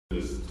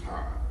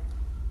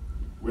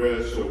We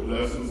ask your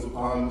blessings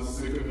upon the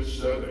sick and the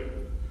shut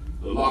in,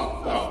 the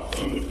locked out, the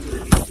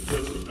underprivileged, the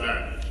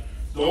disadvantaged,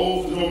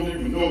 those who don't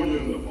even know you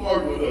and the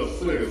pardon of their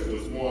sins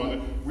this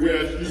morning. We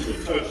ask you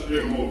to touch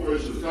them, oh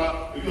gracious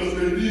God, because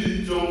they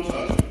need your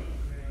touch.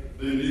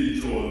 They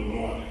need your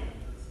anointing.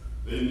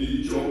 They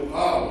need your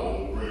power,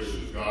 oh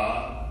gracious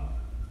God.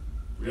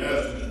 We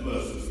ask that you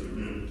bless this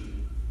community,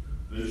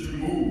 that you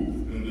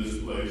move in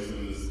this place,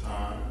 in this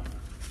time.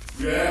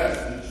 We ask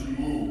that you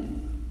move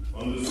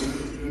on this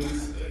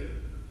Independence Day,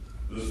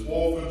 this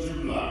 4th of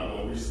July,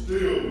 while we're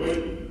still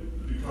waiting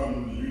to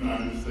become the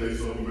United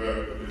States of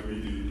America that we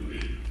need to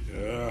be.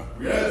 Yeah.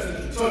 We ask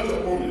that you touch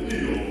up on the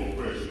hill,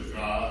 oh precious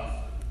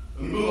God,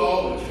 in the middle of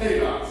all the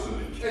chaos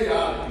and the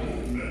chaotic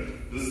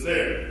movement that's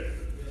there.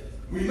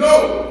 We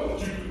know that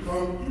you can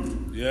come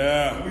through.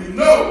 Yeah. We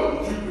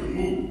know that you can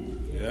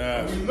move.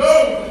 Yes. We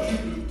know that you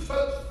can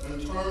touch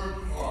and turn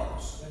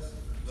hearts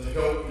to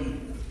help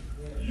people,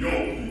 your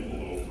people,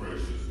 oh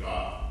precious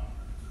God.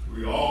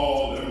 We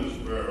all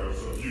image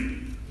bearers of you.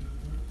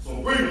 So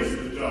bring us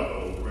together,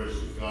 oh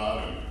gracious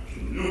God, in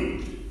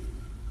community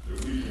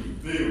that we can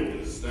build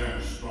and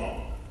stand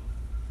strong.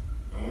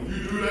 And when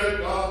you do that,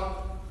 God,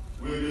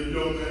 we'll give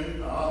your name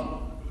the honor,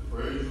 the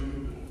praise, and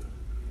the glory.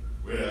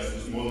 We ask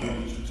this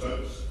morning that you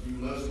touch and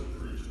bless the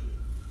preacher,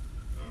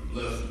 and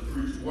bless the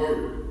preached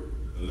word,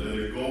 and let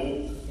it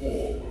go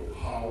forth with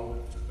power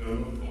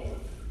and authority.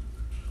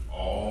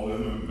 All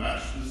in the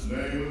matchless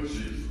name of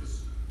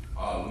Jesus,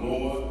 our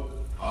Lord,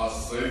 our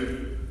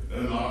Savior,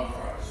 and our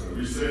Christ. And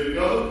we say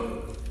together,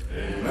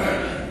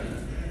 amen.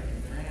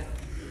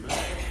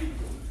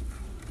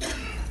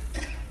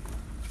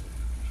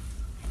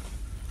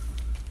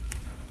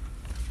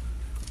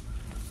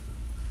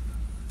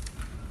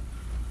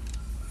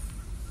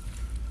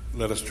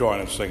 Let us join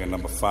in singing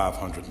number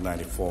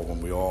 594, When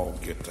We All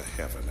Get to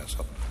Heaven. It's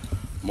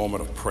a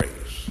moment of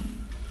praise.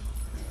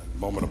 A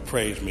moment of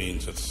praise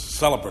means it's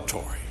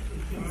celebratory.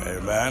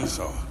 Amen.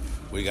 So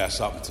we got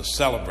something to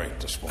celebrate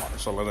this morning.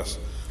 So let us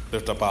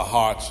lift up our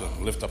hearts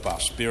and lift up our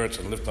spirits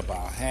and lift up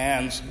our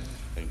hands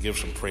and give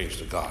some praise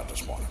to God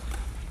this morning.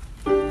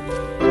 Oh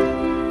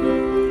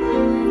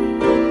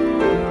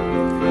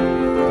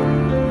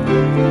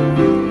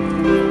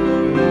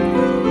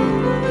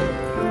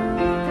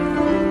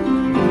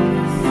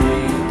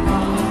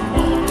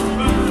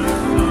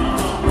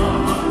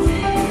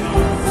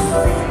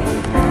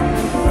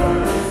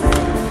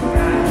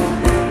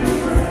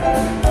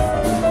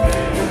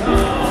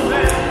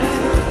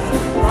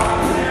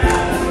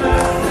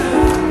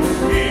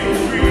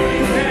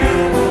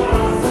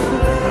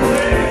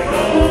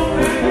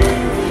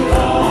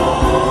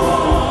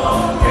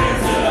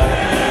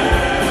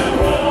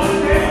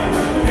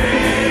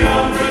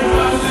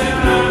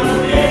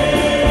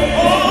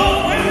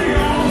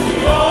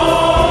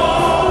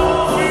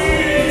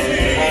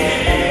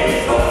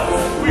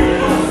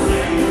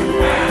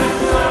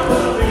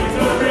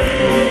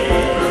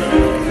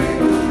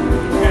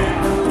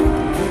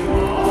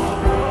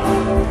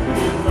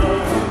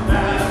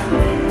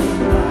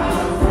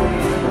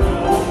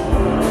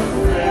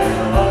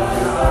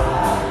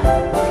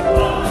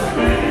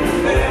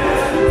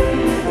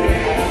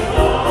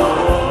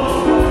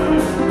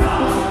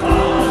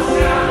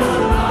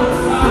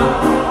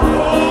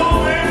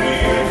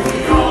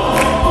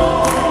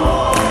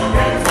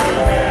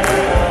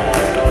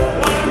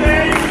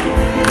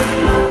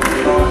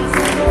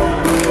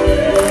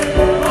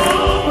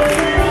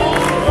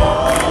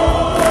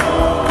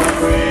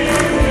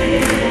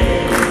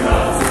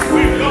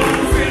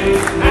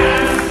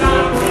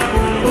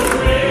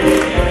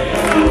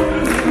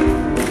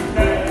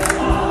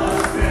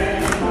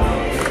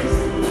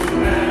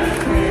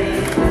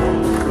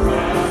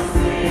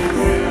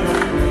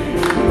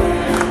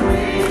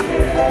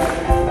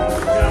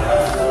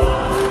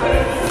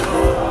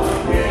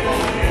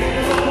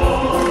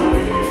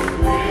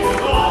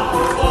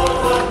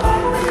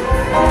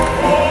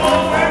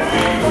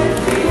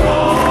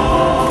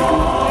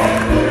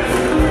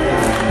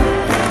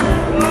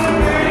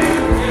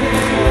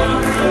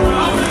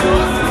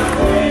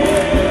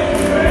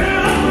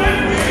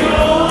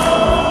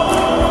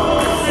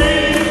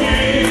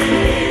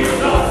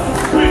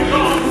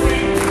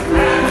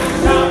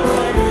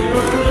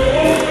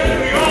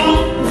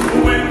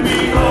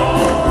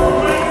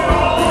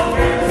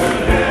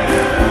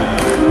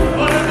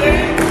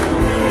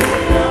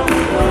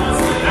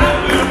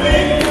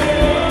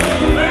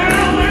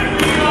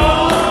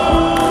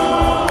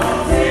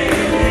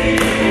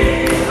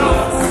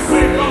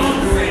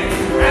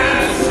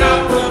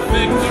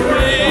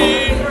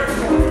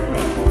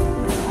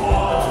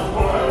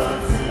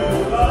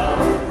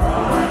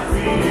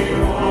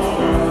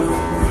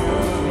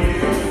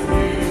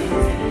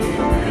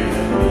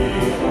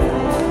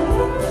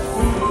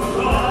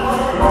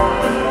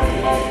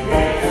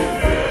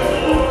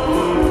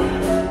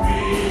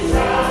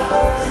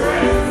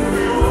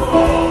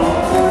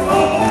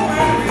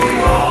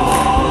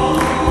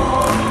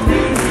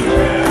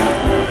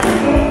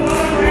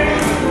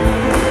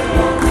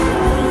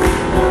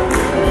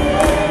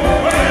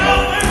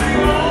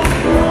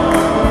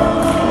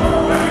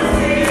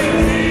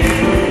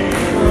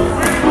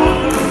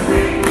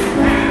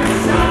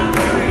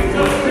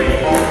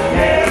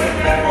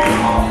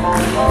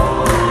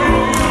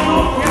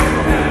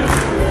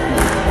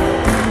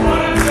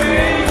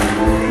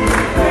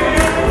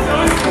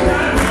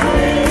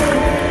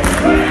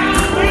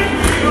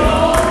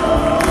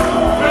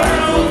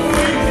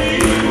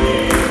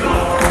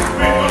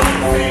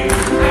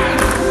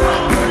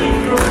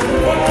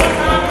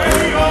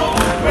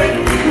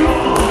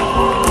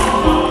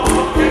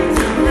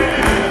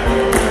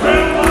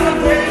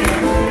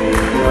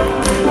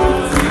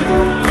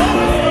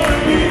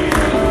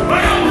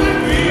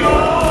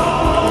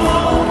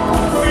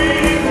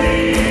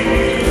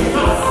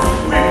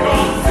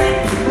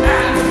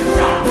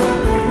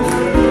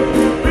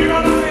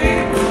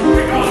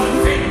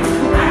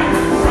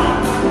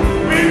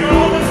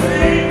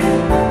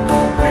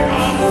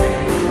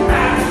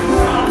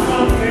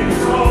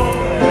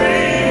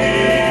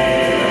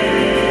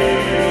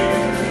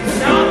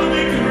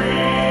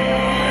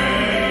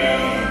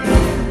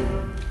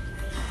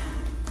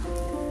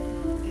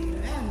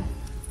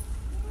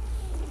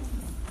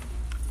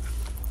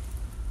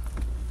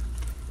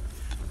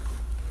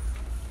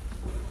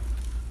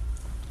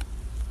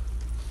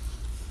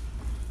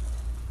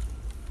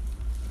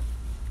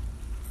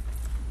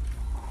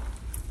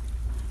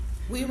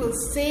we will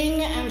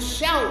sing and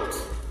shout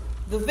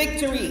the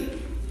victory.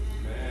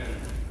 Amen.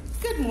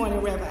 Good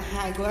morning, Reverend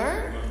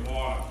Hagler. Good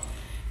morning.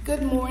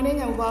 Good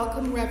morning and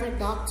welcome, Reverend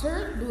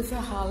Dr. Luther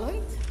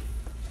Holland.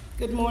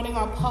 Good morning,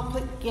 our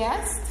public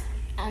guest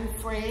and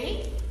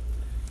Faith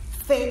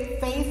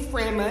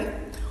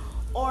Freeman,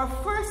 our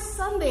First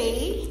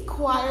Sunday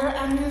choir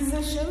and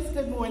musicians.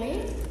 Good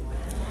morning.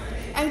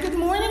 And good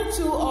morning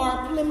to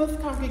our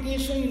Plymouth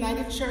Congregational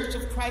United Church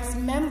of Christ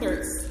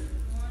members.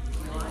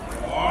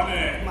 Good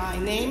morning. My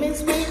name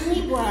is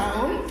Whitney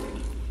Brown,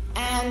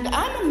 and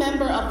I'm a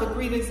member of the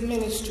Greeters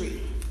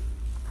Ministry.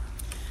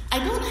 I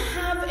don't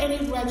have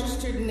any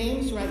registered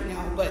names right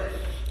now, but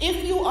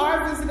if you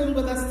are visiting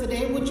with us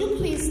today, would you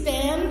please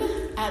stand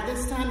at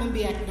this time and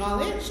be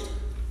acknowledged?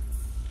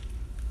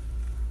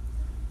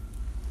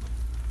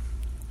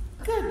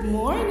 Good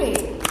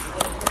morning.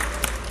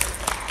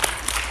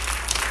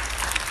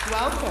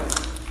 Welcome.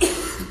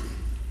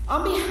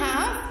 On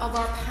behalf of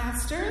our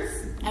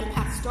pastors and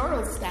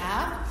pastoral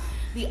staff,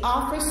 the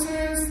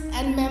officers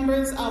and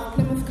members of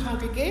Plymouth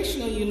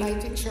Congregational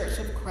United Church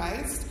of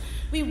Christ,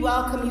 we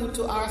welcome you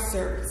to our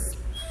service.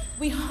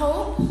 We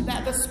hope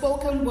that the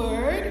spoken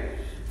word,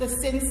 the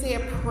sincere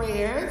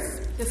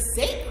prayers, the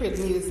sacred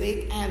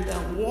music, and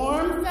the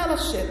warm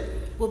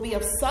fellowship will be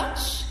of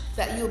such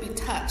that you'll be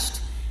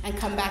touched and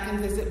come back and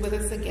visit with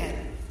us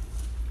again.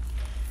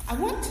 I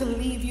want to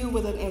leave you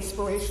with an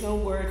inspirational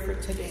word for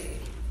today,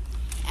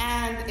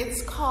 and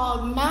it's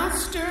called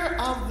Master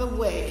of the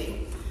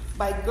Way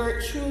by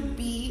Gertrude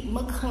B.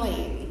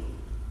 McLean.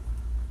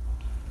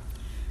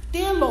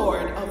 Dear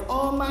Lord of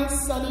all my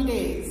sunny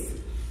days,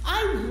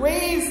 I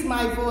raise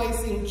my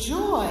voice in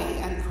joy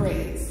and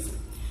praise.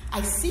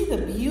 I see the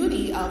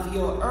beauty of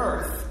your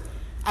earth,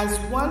 as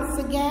once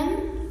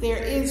again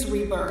there is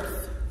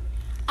rebirth.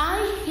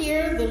 I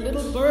hear the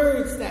little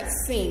birds that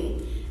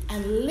sing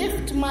and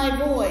lift my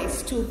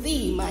voice to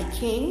thee, my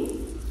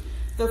King.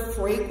 The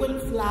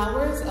fragrant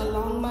flowers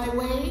along my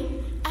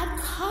way add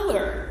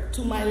color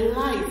to my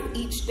life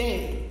each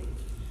day.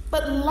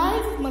 But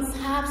life must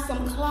have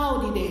some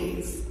cloudy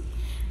days.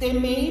 There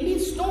may be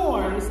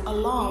storms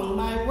along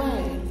my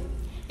way.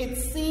 It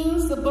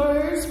seems the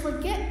birds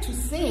forget to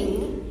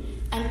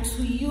sing, and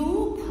to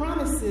you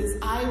promises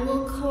I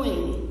will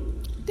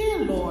cling. Dear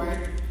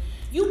Lord,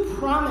 you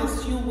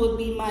promised you would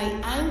be my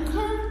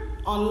anchor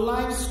on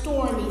life's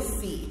stormy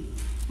sea,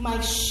 my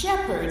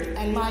shepherd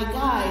and my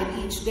guide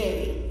each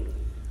day,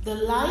 the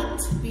light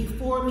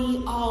before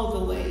me all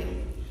the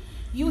way.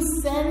 You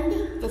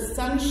send the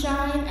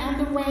sunshine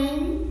and the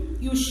rain,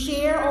 you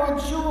share our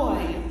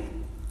joy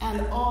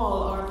and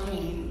all our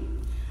pain.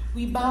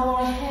 We bow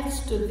our heads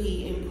to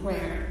thee in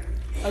prayer,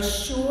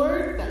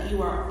 assured that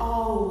you are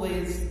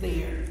always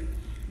there.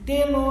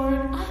 Dear Lord,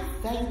 I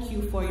thank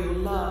you for your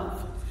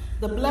love,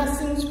 the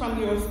blessings from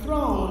your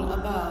throne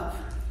above.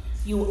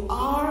 You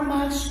are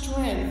my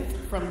strength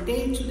from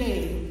day to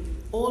day,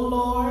 O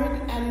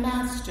Lord and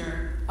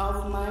Master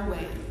of my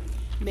way.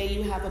 May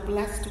you have a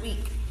blessed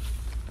week.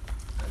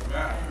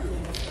 Amen.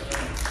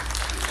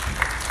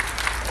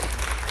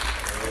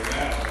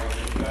 Amen. I want to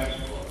give thanks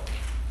for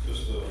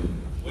Sister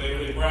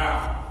Waverly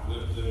Brown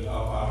lifting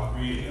up our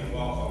greeting and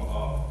welcome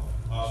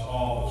us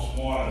all this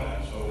morning.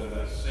 And so in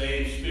that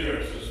same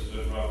spirit, sisters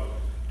and brothers,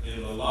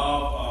 in the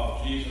love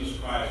of Jesus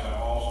Christ, I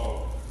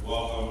also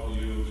welcome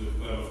you to the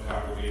Plymouth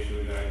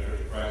Congregational United Church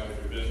of Christ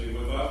if you're visiting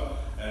with us.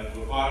 And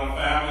for part of the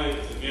family,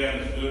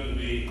 it's good to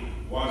be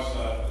once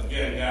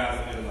again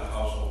gathered in the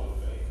household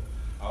of faith.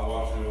 I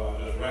want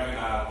to just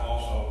recognize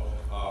also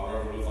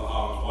Reverend Luther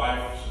Holland's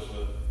wife,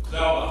 Sister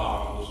Zelda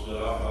Holland, who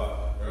stood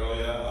up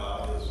earlier,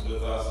 is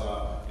with us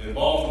in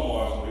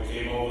Baltimore. So we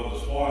came over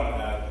this morning,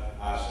 as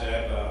I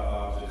said,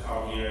 to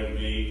come here and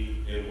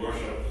be in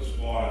worship this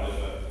morning.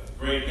 There's a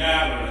great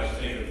gathering that's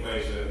taking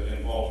place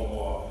in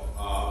Baltimore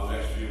the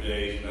next few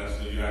days, and that's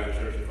the United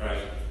Church of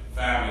Christ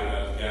family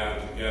that's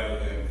gathered together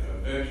in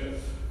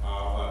convention.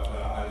 But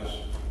I just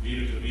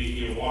needed to be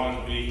here,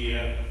 wanted to be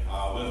here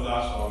with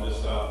us on this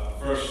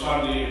first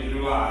Sunday in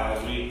July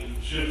as we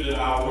shifted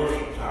our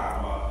worship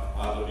time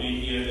to be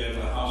here in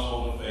the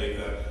household of faith.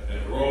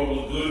 And the road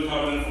was good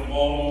coming in from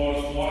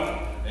Baltimore this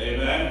morning.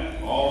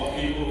 Amen. All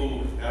the people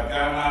who have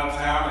gotten out of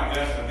town, I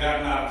guess, have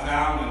gotten out of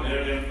town and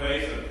they're in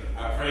place. And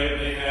I pray that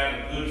they had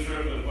a good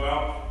trip as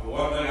well. But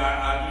one thing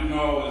I do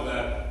know is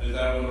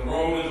that when the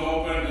road is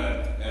open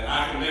and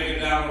I can make it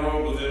down the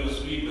road within the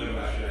speed limit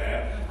I should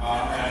have,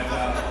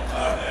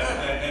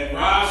 and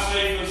ride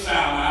safe and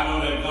sound, I know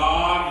that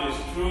God is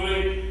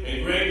truly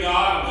a great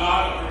God, a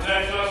God that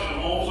protects us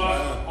and holds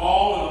us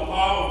all in the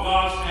palm of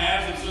God's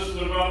hands. And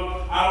sisters and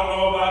brothers, I don't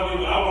know about you,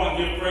 but I want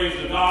to give praise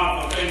to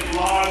God for things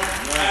large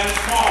and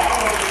small. I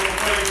want to give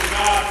praise to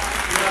God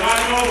because I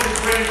know who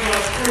brings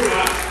us through.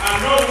 I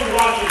know who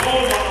watches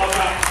over us.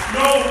 I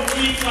know who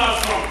keeps us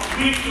from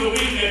week to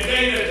week and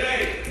day to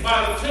day. By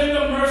the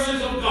tender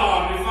mercies of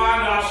God, we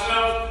find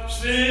ourselves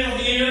still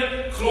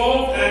here,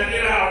 clothed and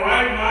in our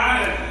right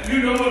mind. And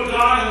you know what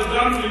God has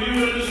done for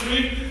you in this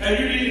week, and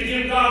you need to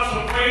give God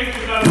some praise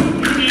because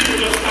you need to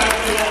just thank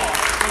the Lord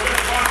for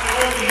just watching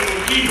over you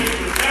and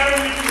keeping you.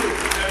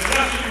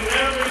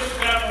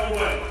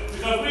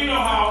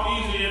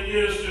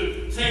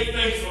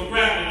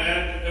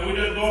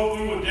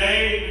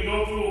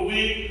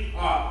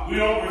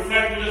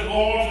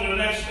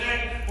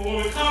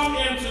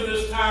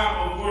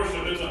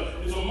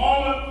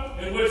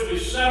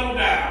 settle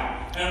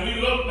down and we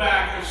look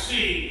back and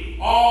see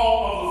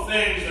all of the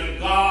things that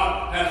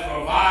God has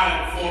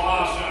provided for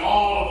us and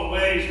all of the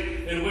ways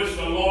in which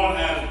the Lord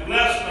has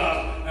blessed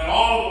us and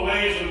all the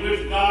ways in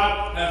which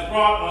God has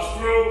brought us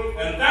through,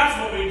 and that's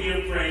what we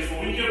give praise for.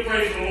 We give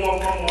praise to the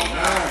Lord one more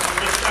time.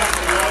 Just thank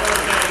the Lord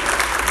today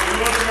for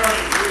your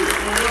journey,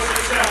 for your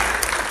success,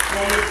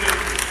 for your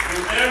victory.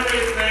 With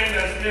everything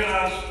that's in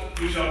us,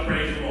 we shall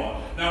praise the Lord.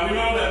 Now we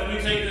know that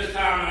we take this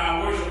time in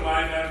our worship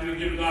life after we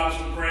give God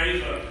some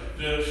praise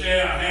to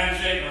share a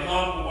handshake, a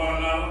hug with one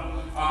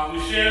another. We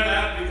share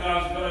that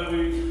because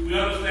we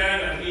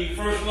understand that He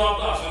first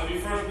loved us, and if He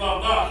first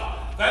loved us,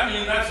 that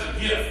means that's a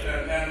gift.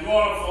 And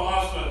Lord, for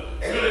us to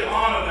really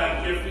honor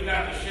that gift, we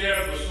got to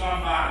share it with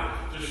somebody.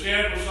 To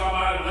share it with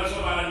somebody, to let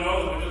somebody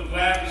know that we're just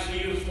glad to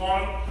see you this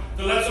morning.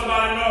 To let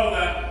somebody know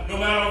that no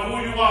matter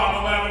who you are,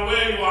 no matter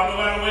where you are, no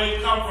matter where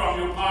you come from,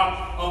 you're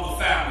part of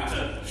the family.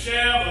 To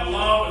share the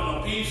love and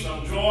the peace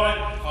and joy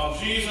of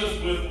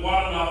Jesus with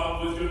one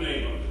another, with your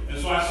neighbor. And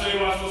so I say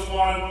to us this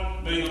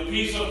morning, may the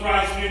peace of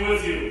Christ be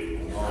with you.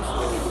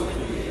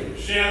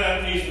 Share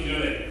that peace with your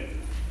neighbor.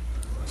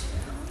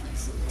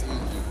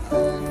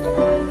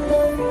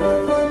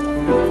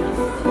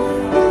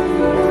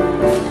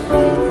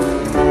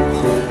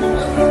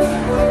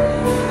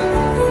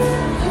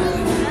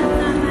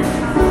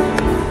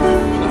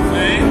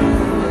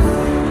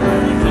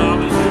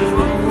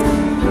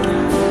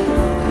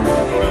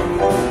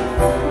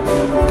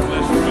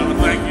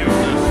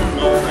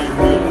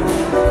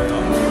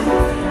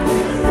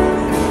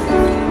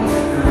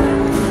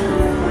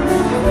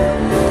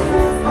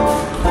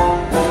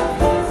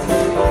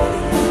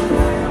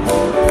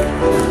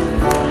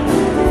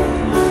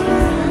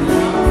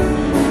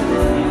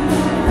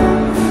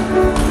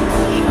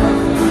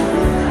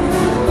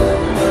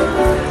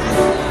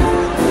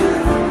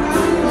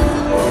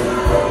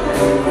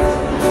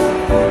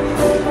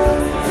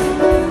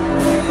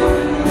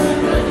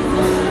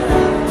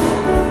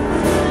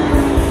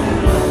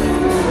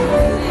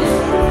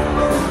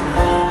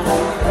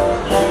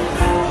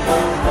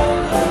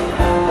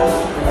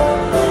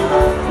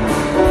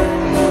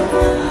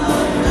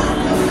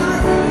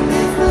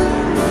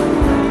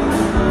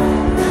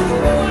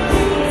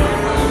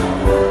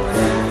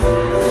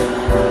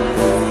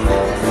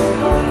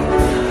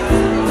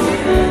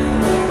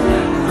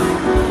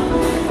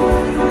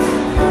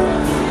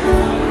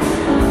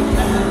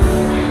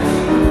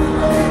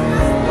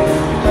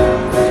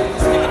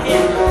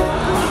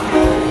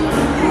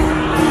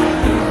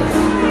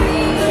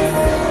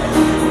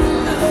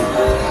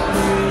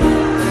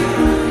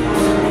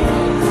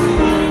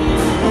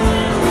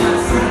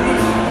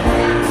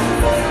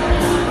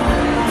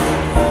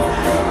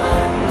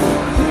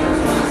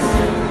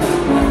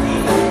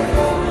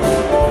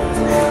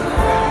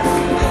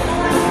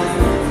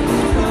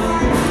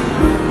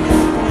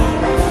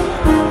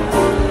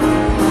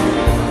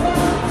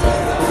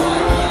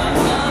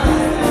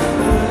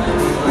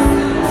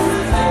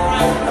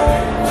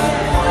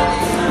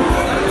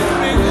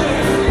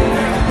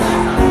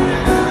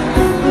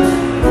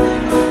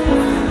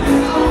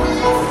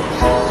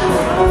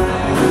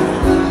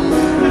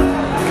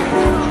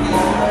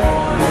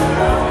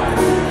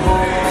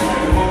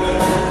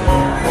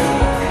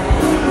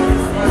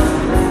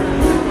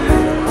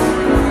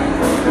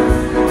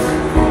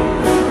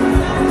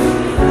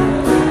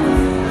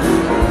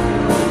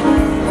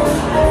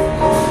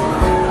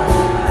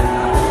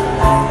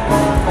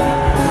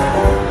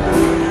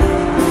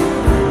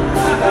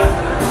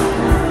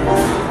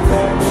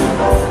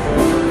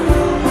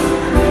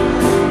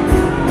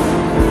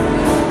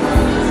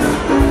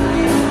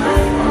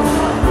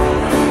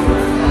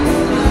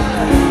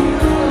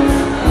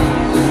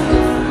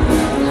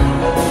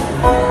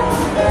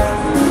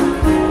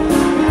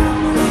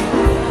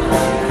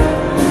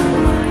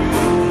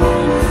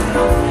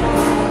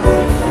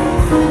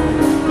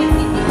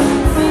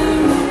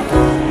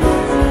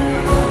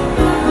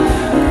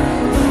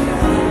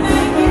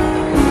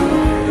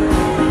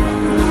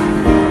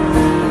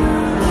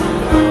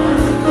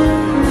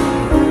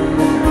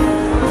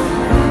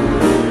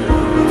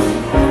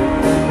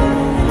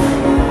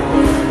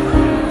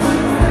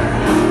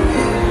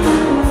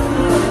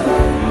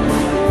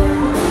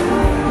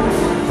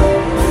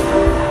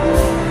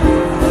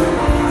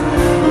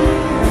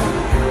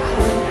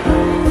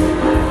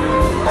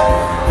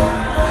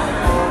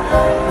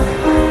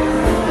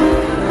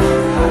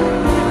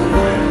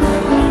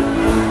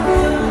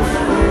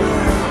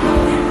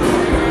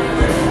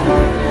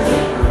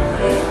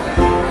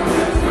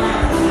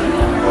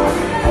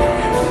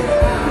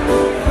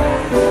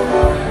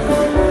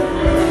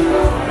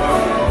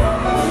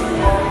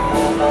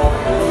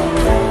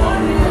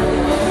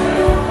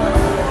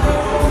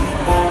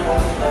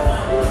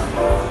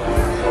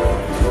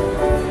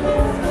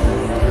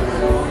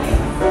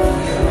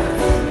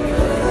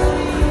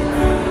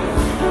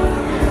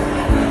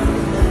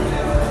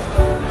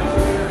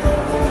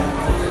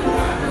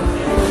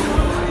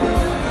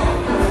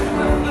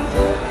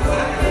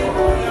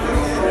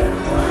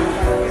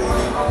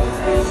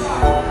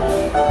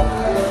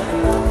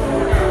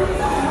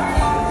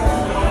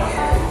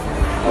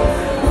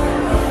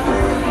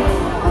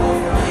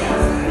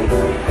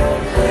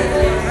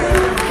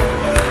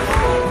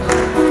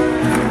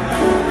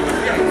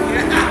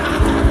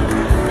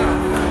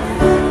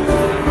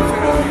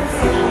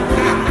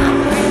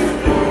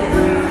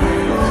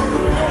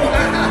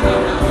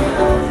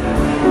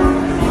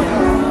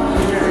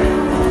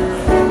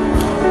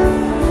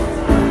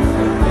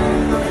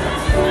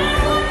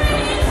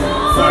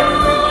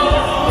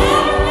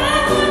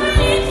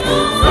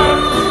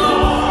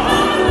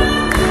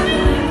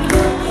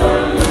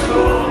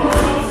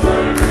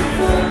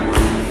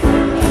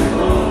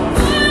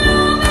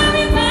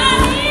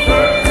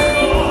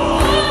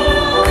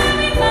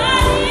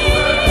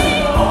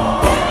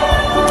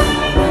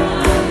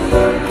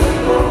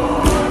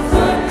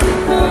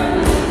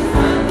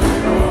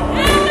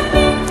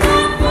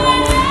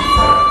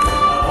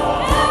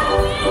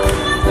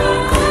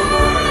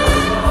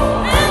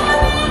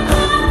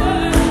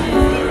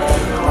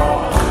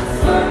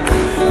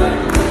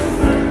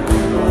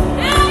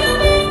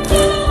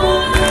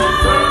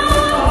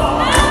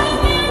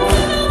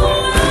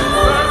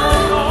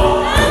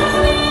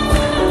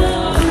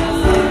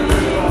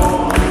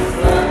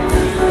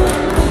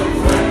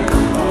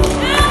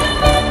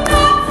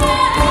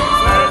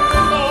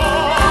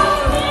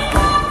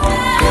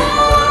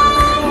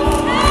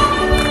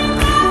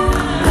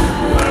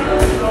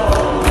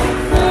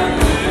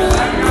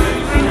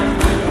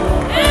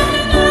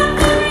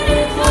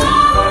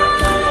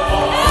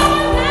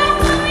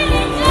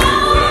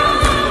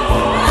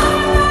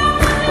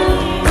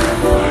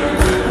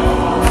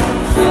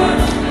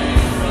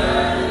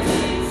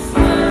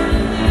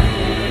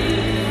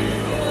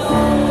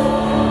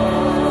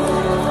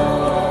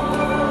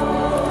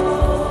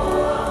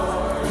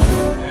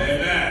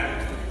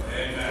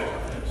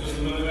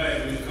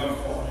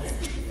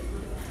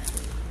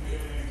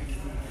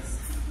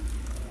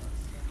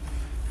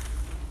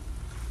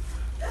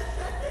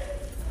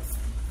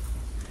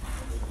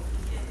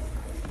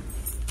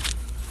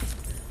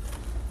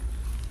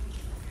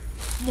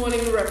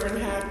 Morning,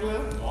 Reverend Handler,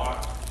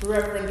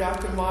 Reverend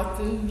Dr.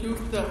 Martin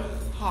Luther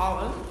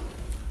Holland,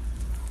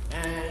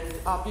 and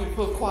our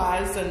beautiful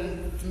choirs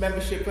and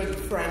membership and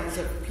friends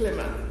of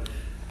Plymouth.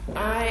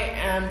 I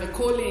am the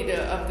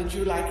co-leader of the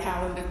July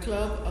Calendar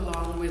Club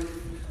along with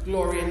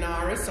Gloria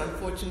Norris.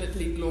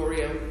 Unfortunately,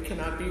 Gloria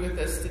cannot be with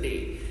us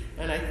today,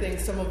 and I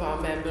think some of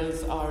our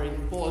members are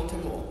in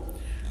Baltimore.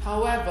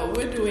 However,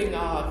 we're doing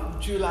our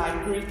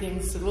July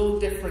greetings a little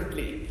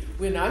differently.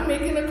 We're not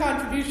making a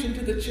contribution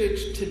to the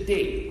church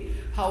today.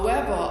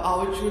 However,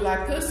 our July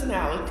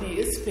personality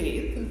is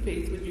Faith. And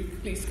Faith, would you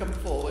please come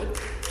forward?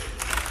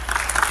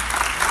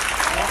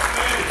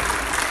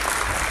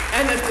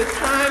 And at the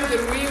time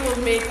that we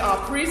will make our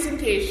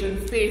presentation,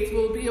 Faith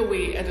will be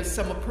away at a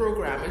summer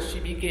program as she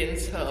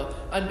begins her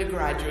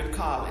undergraduate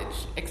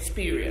college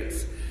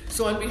experience.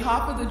 So on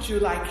behalf of the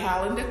July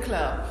Calendar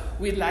Club,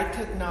 we'd like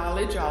to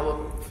acknowledge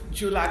our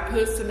July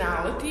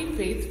personality,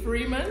 Faith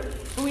Freeman,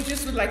 and we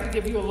just would like to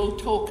give you a little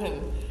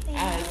token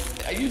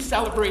as you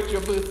celebrate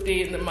your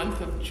birthday in the month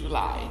of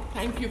July.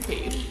 Thank you,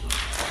 Faith.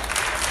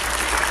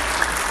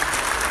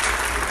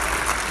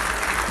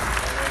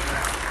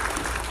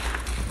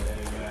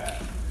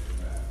 Amen.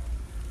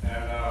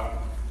 And I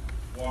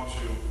want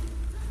to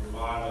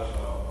remind us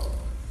of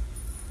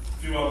a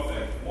few other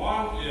things.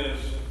 One is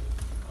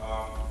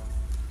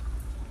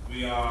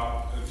we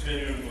are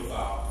continuing with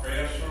our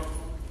prayer circle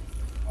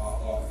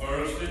on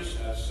Thursdays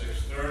at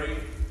 6:30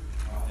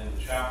 in the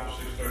chapel,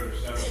 6:30 to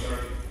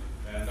 7:30.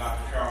 And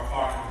Dr. Carol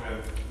Clark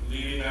has been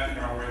leading that.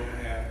 Carol, raise your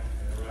hand.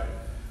 Right?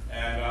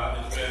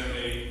 And it's been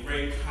a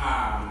great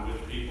time in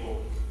which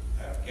people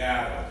have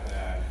gathered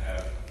and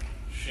have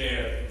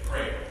shared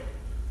prayer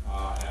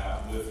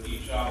with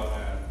each other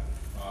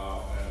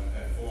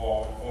and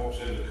for folks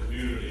in the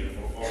community and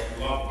for folks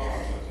loved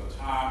ones. It's a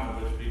time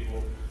in which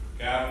people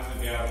gather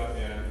together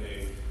in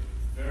a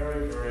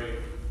very, very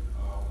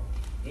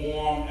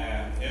warm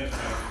and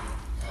intimate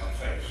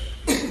place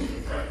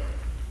to pray.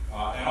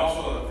 And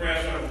also the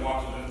prayer circle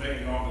wants to just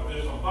make it known that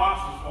there's some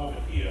boxes over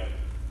here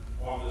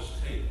on this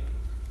table.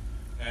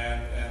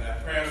 And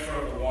that prayer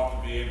circle wants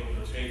to be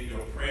able to take your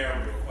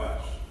prayer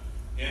requests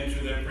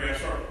into their prayer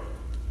circle.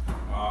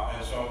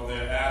 And so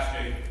they're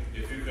asking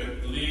if you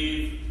could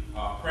leave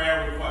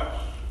prayer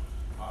requests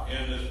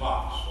in this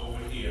box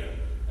over here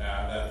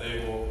that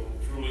they will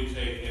truly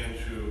take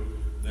into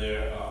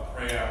their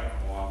prayer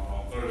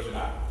on Thursday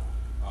night.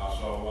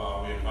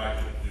 So we invite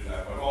you to do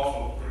that. But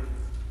also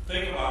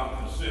think about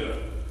and consider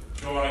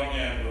joining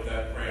in with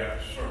that prayer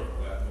circle.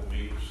 That will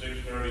be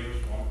 6:30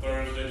 on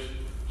Thursdays,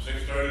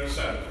 6:30 to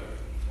 7:30.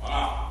 1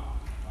 hour.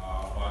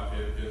 But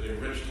it is a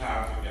rich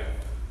time together.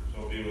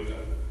 So be with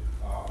them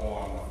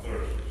on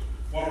Thursdays.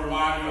 I want to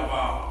remind you of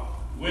our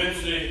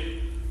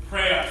Wednesday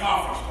prayer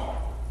conference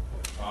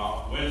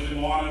call. Wednesday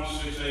morning,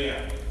 6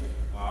 a.m.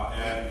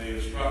 And the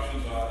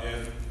instructions are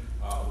in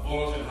the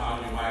bulletin how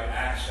you might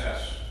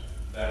access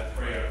that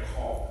prayer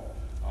call.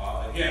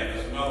 Again,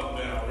 there's another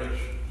been a rich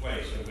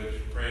place in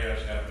which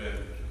prayers have been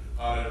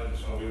uttered, and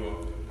so we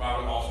will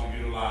probably also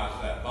utilize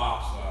that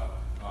box,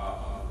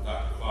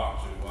 Dr. Clark,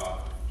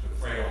 to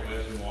pray on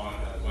Wednesday morning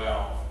as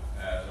well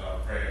as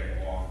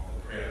praying on the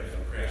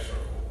prayer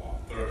circle on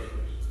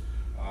Thursdays.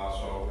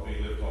 So we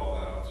lift all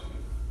that up to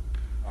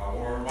you.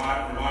 We're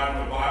reminded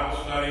of Bible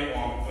study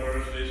on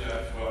Thursdays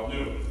at 12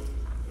 noon.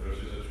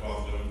 Thursdays at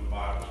 12 noon,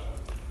 Bible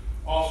study.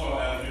 Also,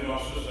 as you know,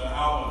 Sister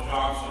Alma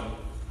Johnson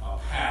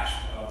passed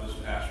this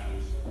past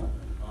week.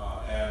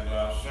 And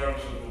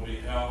services will be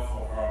held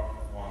for her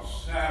on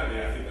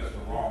Saturday. I think that's the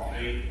wrong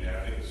date there. I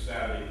think it's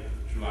Saturday,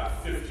 July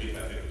 15th,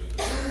 I think it's.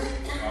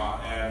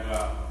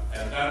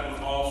 And that was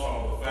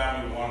also, the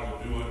family wanted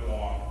to do it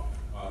on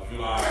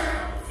July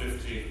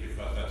 15th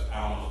because that's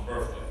Alma's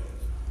birthday.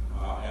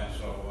 And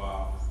so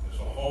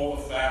hold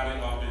the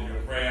family up in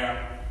your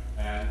prayer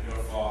and your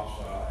thoughts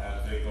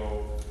as they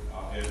go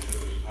into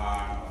this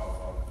time of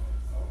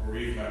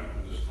bereavement,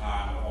 this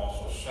time of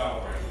also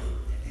celebrating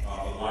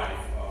the life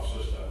of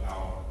Sister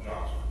Alma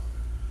Johnson.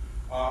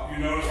 You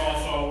notice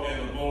also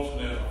in the bulletin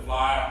there's a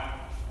flyer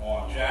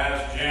on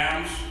Jazz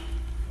Jams.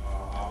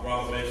 Our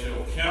brother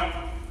Maceo Kemp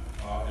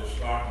is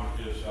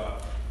starting his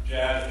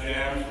Jazz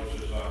Jams,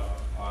 which is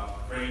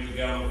bringing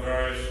together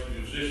various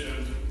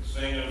musicians,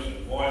 singers,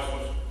 and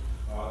voices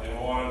in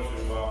order to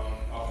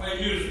play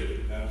music.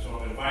 And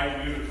so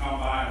inviting you to come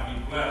by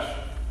and be blessed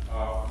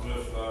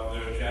with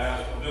their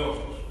jazz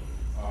abilities.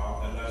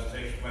 And that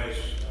takes place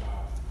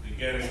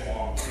beginning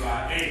on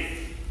July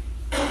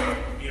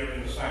 8th here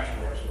in the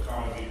sanctuary. So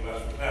come and be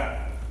blessed with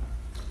that.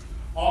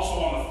 Also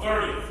on the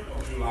 30th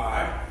of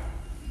July,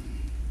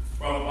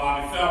 Brother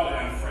Bobby Felder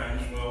and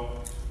friends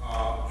will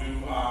do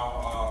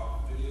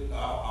our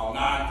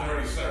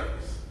 9:30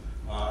 service.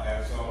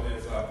 And so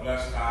it's a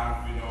blessed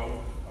time. We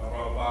know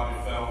Brother Bobby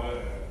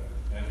Felder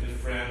and his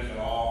friends and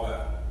all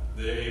that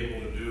they're able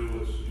to do.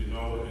 You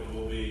know it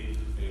will be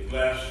a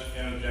blessed,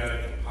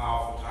 energetic, and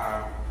powerful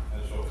time.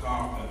 And so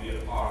come and be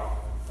a part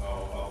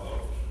of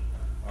those.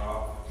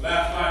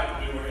 Last night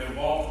we were in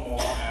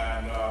Baltimore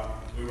and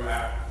we were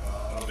at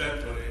an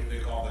event that they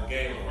call the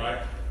Gala,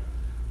 right?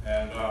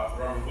 and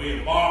Reverend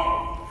William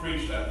Barber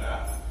preached at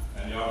that.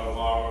 And y'all know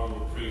Barber,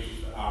 who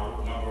preached a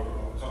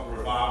couple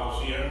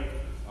revivals here.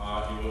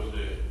 He was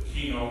the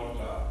keynote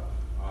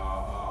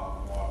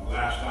on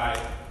last night,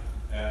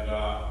 and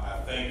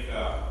I think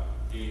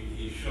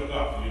he shook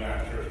up the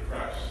United Church of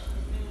Christ.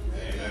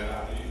 Amen.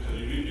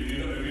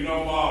 Because if you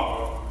know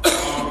Barber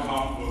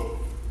comes with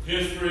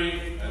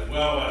history as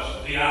well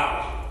as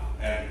theology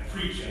and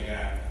preaching,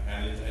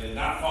 and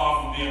not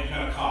far from being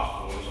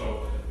Pentecostal. And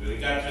so when he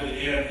got to the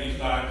end, he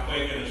started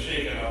quaking and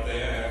shaking up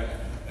there,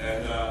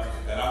 and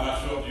I'm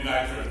not sure if the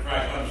United Church of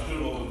Christ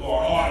understood what was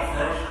going on at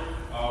first,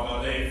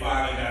 but they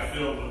finally got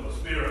filled with the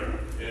Spirit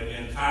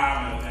in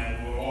time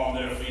and were on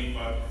their feet.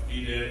 But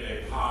he did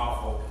a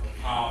powerful,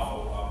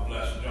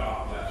 blessed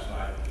job last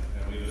night,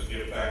 and we just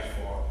give thanks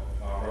for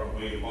Reverend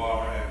William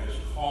Barber and his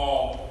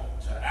call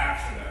to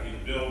action that he's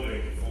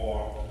building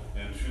for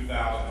in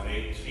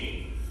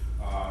 2018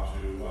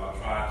 to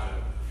try to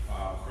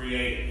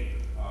create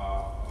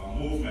a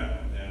movement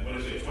in,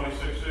 26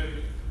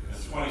 cities?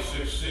 In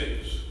 26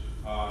 cities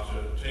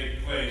to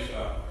take place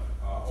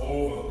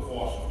over the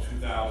course of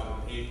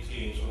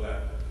 2018 so that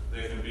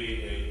there can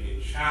be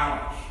a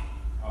challenge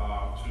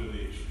to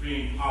the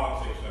extreme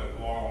politics that are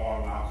going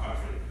on in our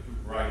country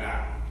right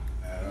now.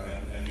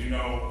 And you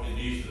know it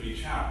needs to be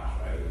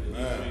challenged, right? It needs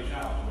to be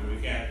challenged. I mean,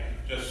 we can't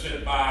just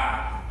sit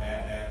by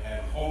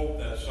and hope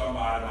that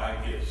somebody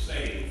might get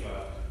saved.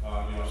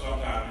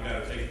 Sometimes you got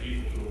to take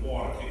people to the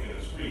water, kicking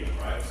and screaming,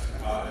 right?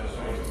 And so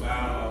it's a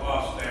matter of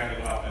us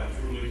standing up and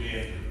truly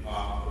being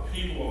the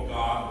people of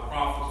God, the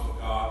prophets of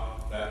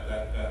God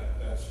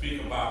that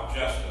speak about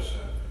justice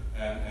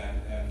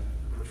and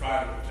we're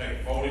trying to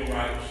protect voting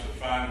rights, and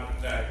trying to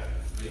protect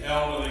the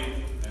elderly,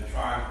 and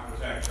trying to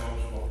protect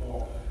those who are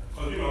poor.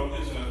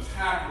 Because it's an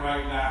attack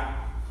right now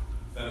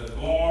that is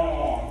going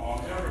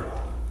on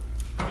everybody.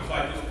 It's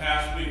like this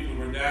past week we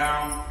were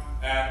down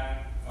at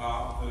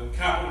the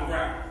Capitol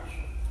grounds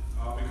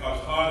because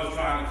HUD is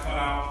trying to cut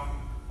out,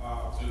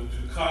 to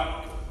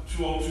cut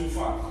 202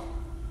 funding.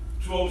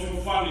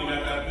 202 funding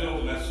at that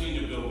building, that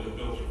senior building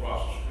built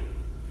across the street.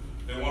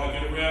 They want to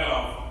get rid of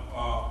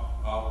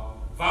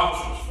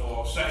vouchers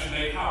for Section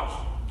 8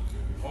 housing.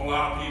 A whole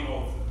lot of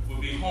people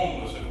would be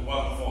homeless if it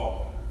wasn't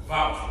for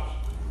vouchers.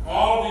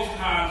 All of these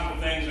kinds of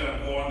things that are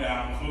going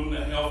down, including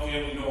the health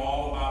care, we know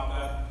all about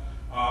that.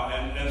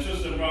 And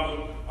sister and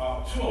brother,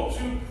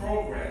 202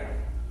 program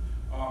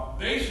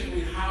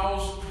basically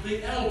housed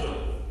the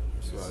elderly.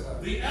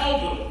 Right. The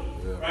elderly,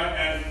 yeah. Right?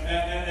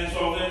 And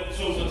so it's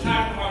an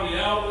attack upon the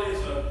elderly,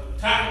 it's an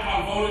attack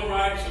upon voting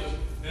rights,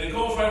 and it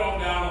goes right on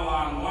down the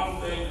line.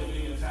 One thing is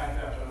being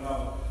attacked after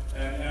another.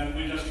 And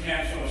we just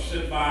can't sort of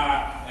sit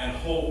by and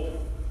hope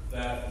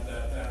that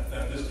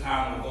this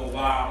time will go by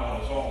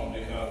on its own,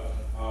 because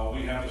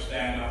we have to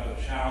stand up and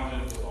challenge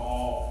it with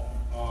all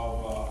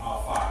of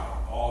our fire,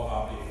 all of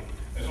our being.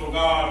 And so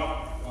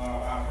God,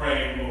 I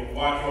pray, will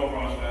watch over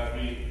us as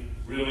we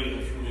really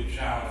and truly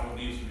challenge what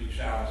needs to be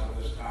challenged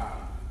at this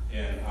time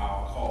in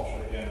our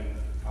culture, in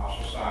our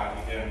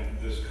society, in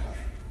this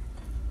country.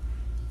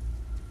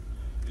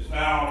 It's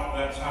now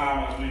that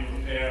time as we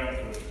prepare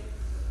to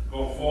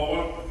go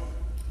forward,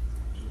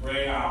 to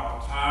bring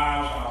our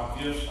tithes, our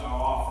gifts,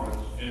 our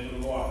offerings into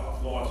the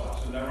Lord's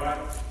house. Isn't that right?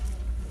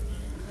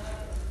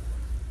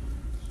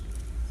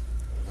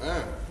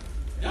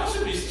 Y'all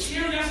should be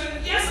cheering. I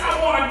said, yes, I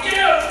want to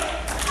give.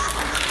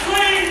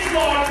 Please,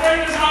 Lord, bring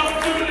this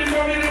opportunity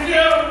for me to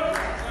give.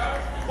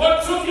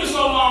 What took you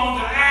so long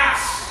to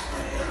ask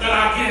that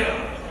I give?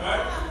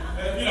 Right?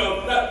 And,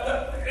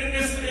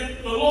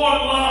 the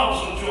Lord loves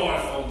a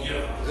joyful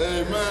giver.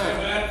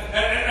 Amen.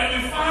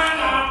 And we find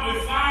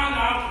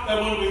out that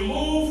when we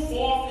move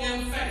forth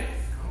in faith,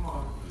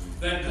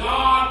 that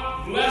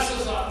God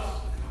blesses us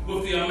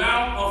with the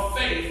amount of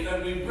faith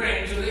that we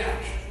bring to the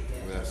action.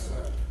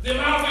 The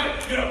amount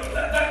of faith,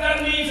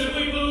 that means that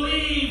we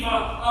believe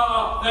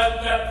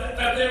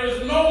that there is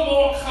no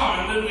more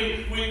coming, that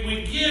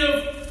we give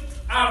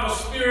out of a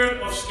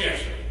spirit of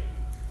scarcity.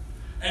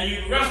 And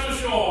you rest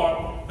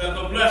assured that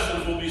the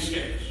blessings will be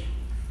scarce.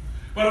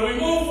 But if we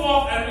move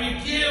forth and we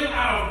give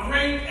out of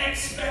great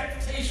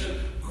expectation,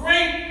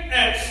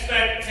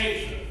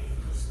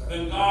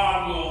 then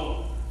God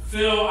will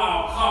fill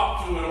our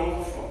cup to an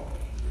overflow.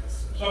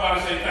 Somebody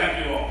say,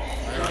 thank you, Lord.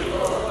 Thank you,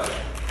 Lord.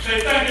 Say,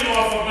 thank you,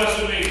 Lord, for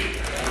blessing me.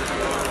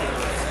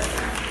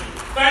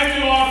 Thank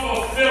you, Lord, for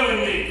filling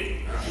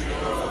me.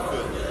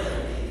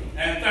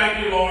 And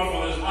thank you, Lord,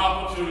 for this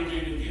opportunity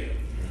to give.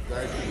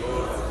 Thank you,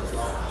 Lord, for this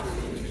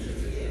opportunity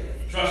to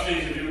give.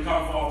 Trustees, if you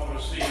come forth to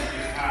receive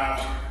these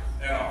tithes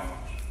and offerings.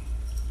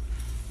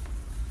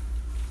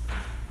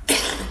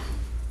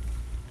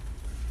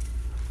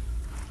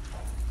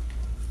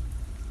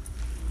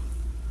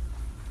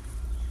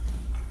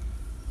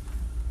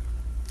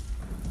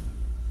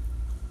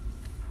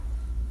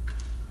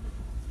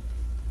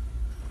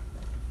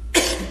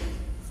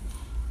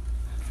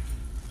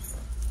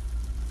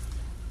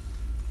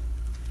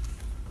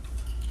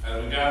 As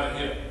we gather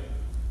here,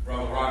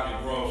 Brother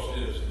Rocky Gross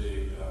is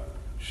the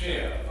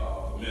chair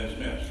of the men's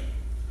ministry.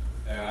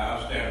 And I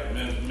understand the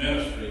men's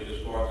ministry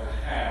is going to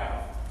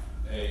have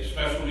a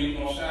special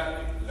meeting on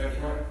Saturday. Is that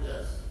correct?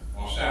 Yes.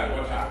 On Saturday,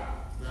 what time?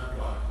 9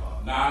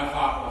 o'clock. 9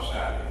 o'clock on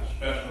Saturday.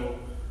 Special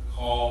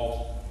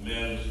called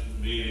men's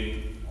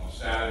meeting on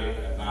Saturday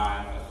at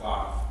 9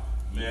 o'clock.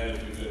 Men,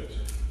 if you could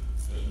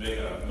just make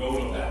a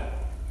note of that.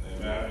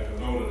 Amen. Make a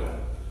note of that.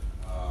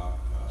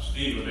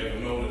 Steve will make a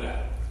note of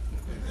that.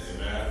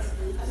 Amen.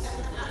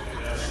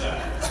 Yes,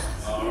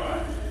 sir. All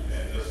right.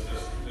 And just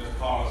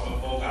call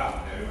some folk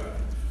out. Amen.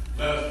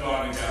 Let us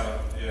join together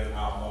in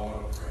our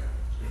moment of prayer.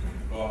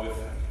 Lord, we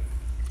thank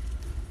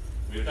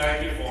you. We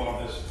thank you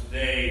for this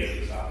day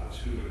and this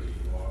opportunity,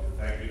 Lord. We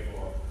thank you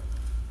for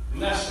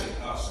blessing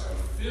us and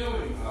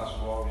filling us,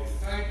 Lord. We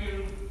thank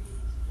you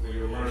for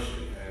your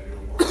mercy and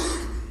your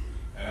word.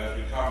 And as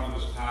we come to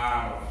this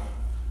time of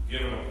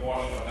giving a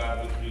portion of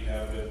that which we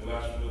have been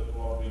blessed with,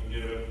 Lord, we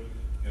give it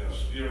in a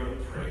spirit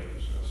of praise,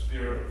 in a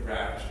spirit of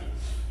gratitude.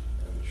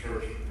 And the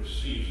church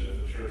receives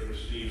it. The church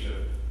receives it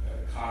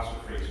and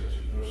consecrates it to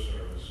your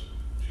service,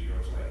 to your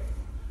claim.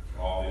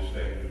 For all these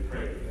things we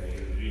pray today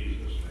in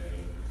Jesus'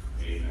 name.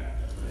 Amen.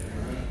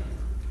 Amen.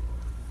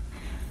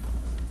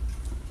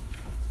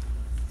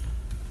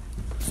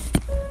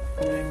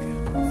 Thank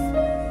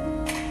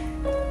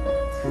you.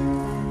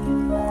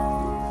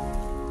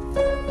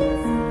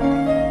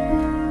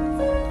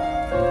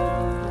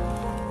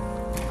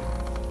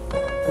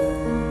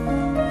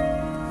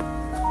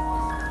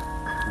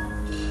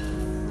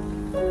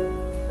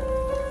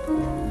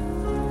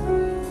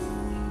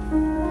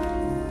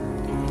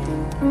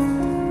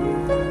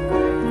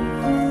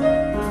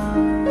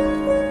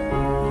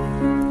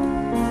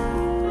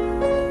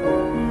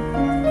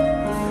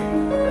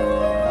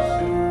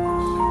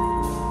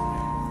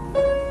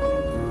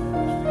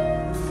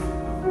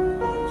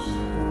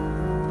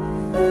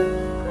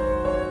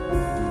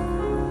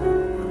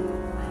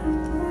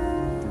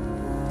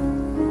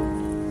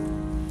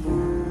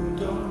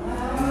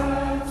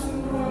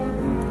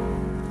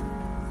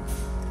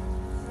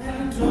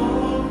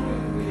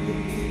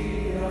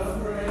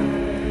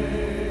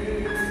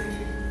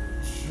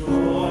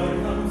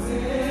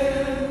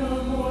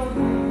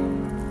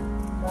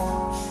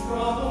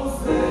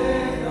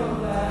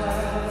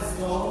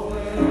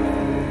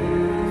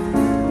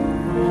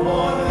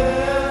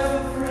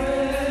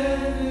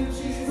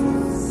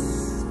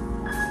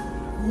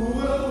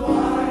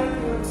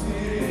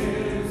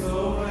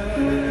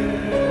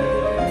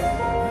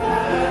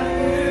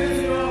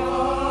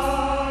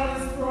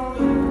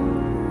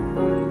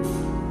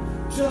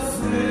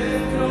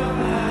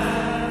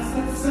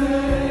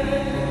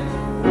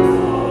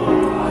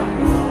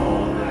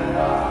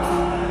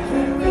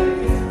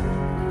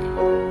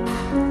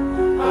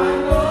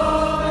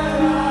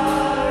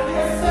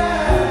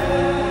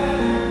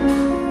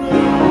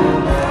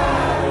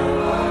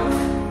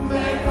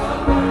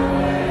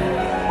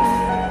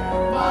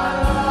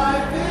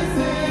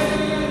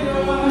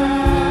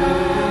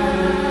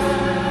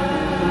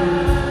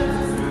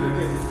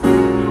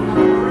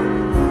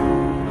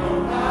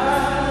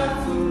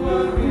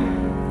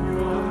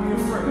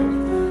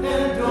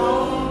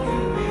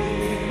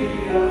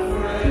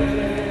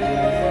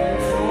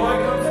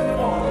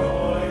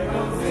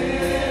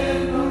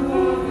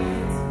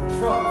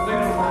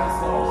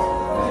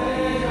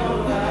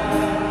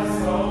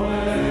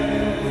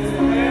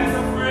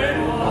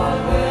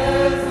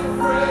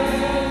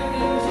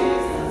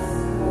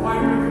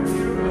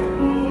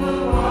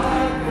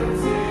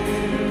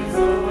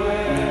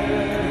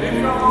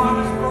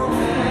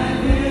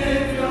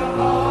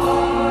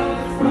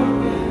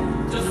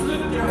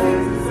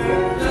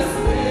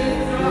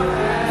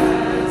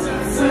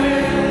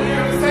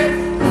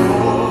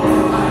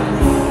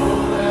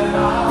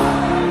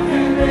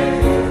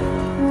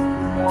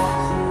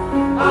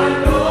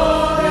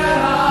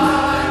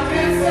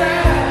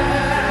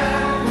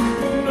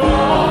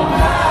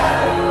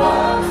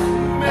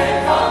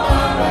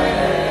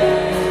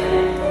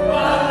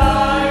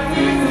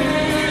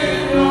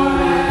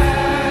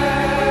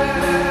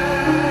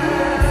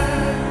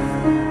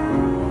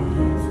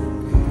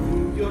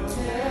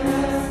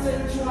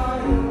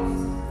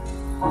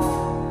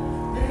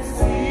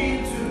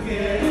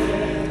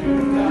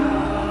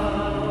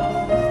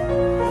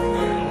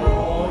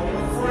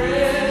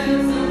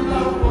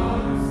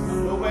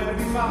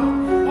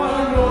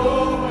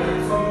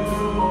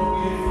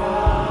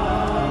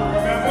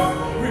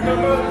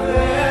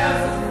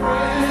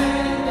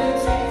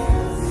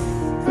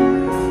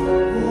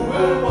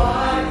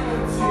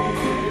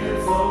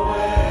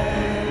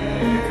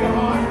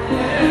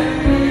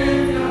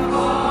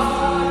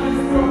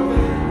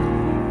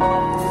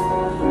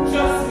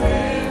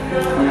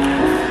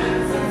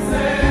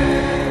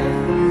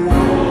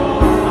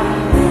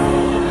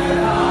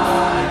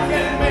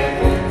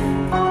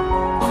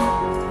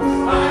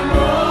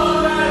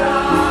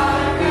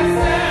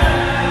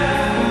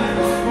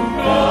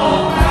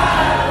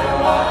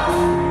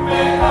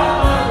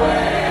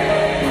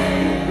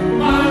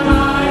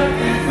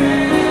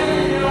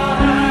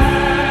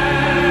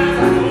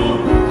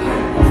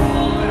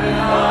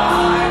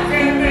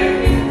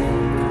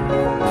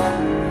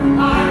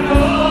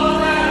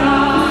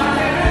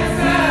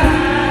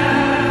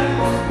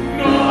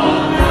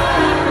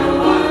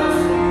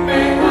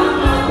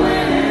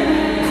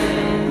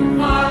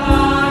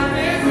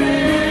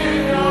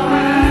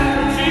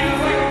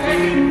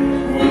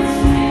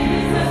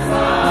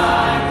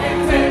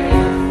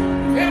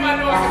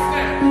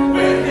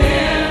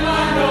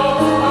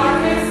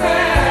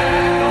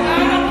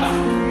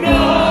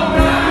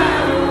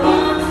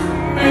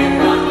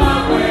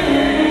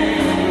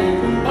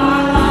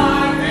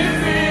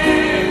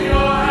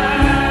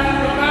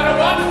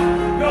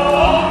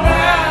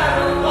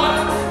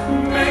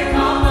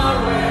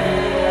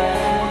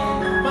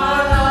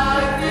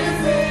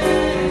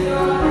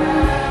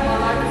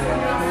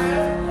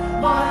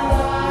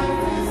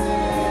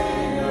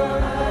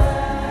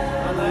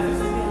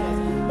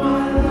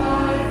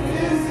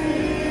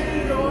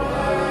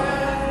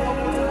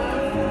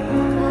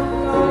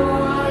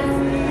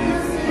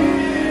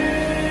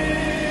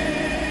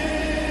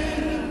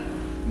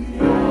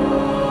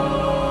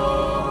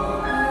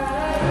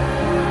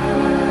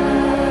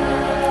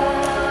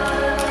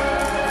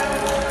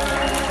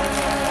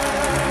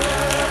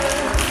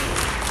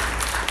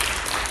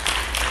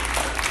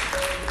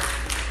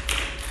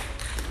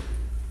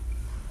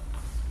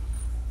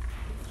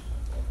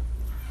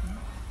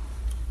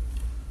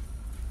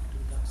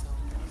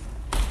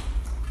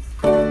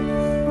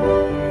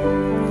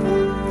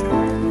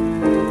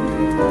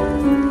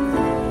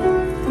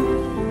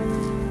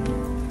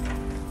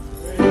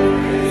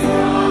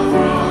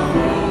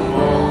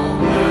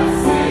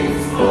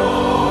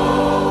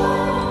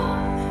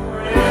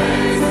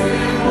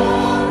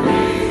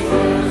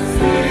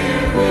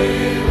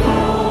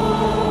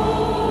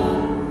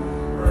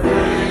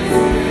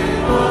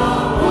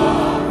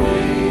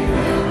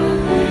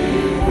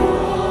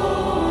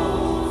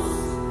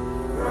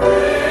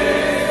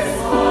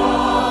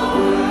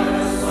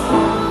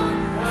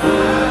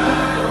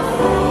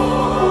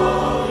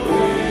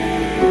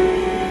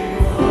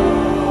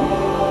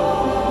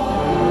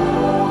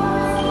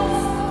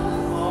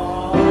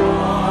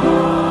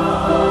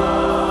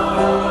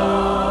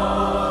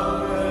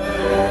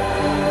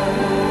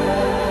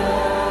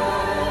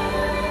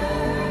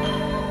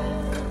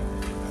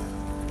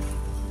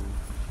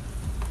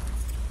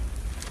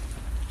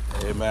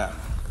 Amen.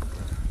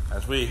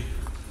 As we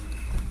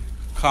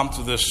come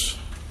to this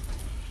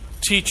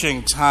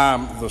teaching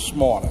time this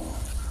morning,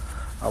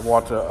 I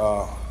want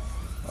to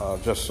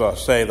just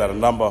say that a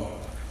number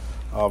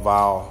of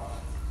our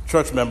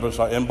church members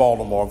are in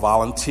Baltimore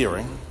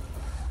volunteering,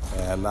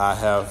 and I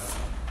have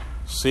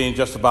seen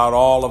just about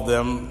all of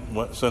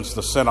them since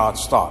the synod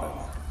started.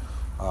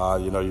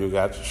 You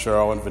got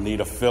Cheryl and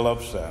Vanita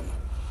Phillips, and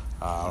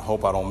I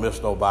hope I don't miss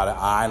nobody.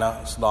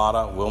 Ina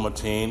Slaughter,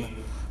 Wilmatine,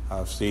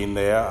 I've seen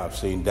there. I've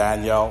seen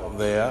Danielle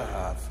there.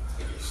 I've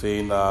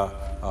seen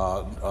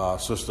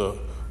Sister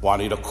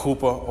Juanita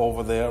Cooper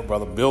over there,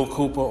 Brother Bill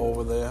Cooper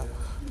over there,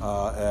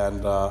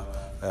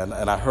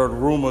 and I heard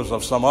rumors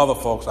of some other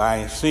folks. I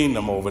ain't seen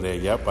them over there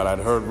yet, but I'd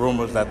heard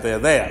rumors that they're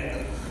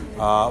there.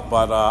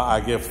 But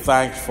I give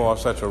thanks for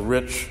such a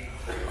rich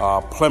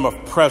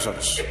Plymouth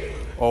presence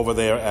over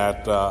there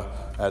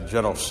at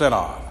General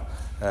Synod.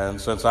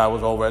 And since I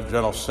was over at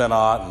General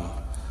Synod and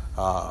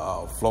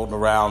floating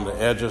around the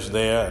edges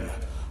there, and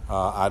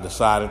I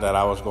decided that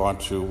I was going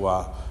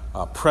to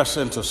press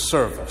into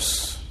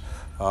service.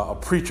 A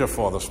preacher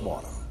for this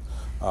morning,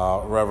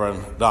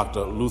 Reverend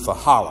Dr. Luther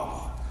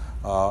Holland.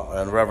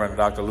 And Reverend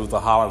Dr. Luther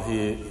Holland,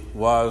 he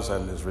was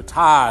and is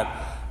retired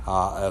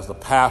as the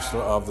pastor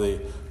of the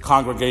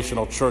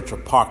Congregational Church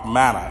of Park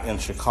Manor in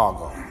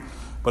Chicago.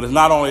 But it's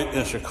not only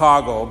in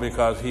Chicago,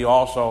 because he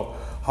also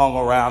hung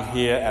around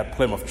here at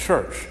Plymouth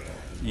Church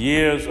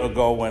years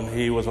ago when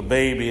he was a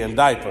baby in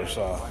diapers,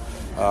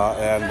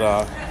 and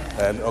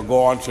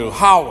going to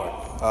Howard,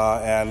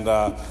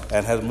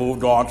 and has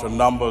moved on to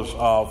numbers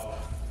of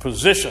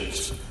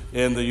positions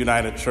in the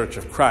United Church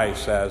of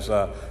Christ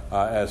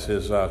as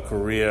his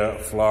career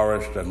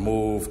flourished and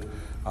moved,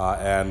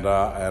 and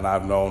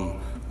I've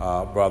known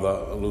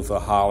Brother Luther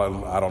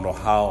Holland, I don't know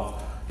how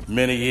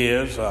many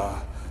years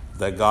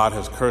that God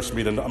has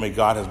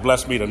God has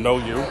blessed me to know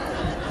you,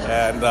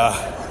 and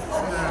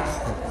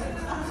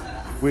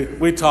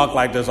we talk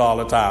like this all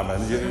the time,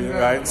 and you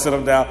right, sit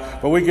them down.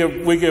 But we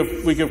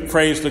give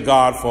praise to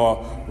God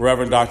for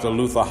Reverend Dr.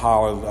 Luther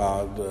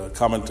Holland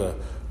coming to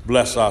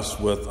bless us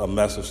with a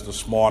message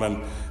this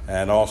morning,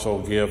 and also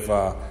give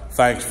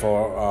thanks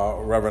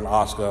for Reverend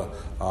Oscar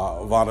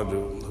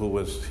Vonadu, who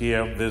was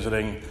here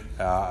visiting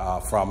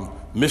from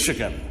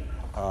Michigan.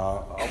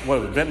 What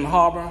is it, Benton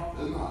Harbor?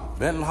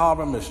 Benton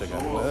Harbor, Michigan.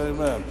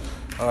 Amen.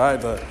 All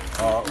right.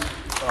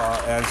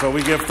 And so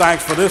we give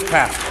thanks for this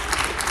pastor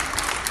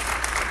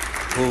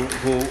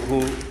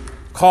who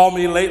called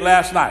me late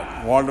last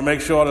night. Wanted to make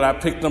sure that I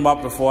picked him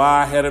up before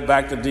I headed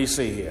back to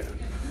D.C. here.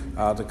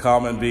 To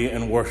come and be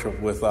in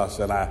worship with us,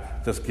 and I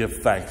just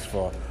give thanks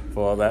for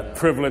that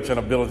privilege and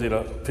ability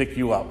to pick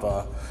you up,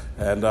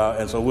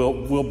 and so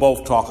we'll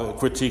both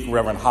critique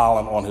Reverend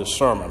Holland on his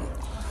sermon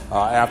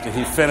after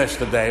he finished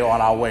today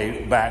on our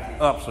way back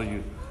up. So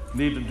you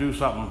need to do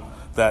something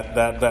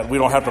that we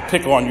don't have to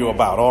pick on you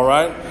about. All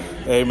right,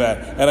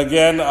 amen. And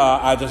again,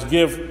 I just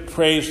give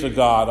praise to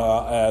God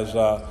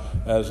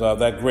as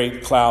that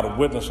great cloud of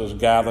witnesses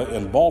gather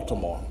in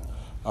Baltimore.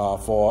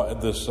 For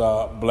this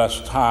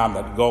blessed time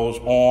that goes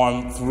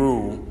on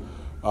through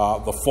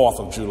the 4th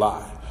of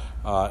July.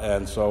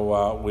 And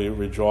so we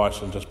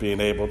rejoice in just being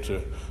able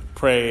to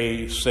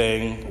pray,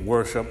 sing,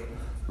 worship,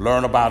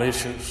 learn about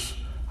issues,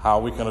 how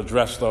we can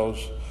address those.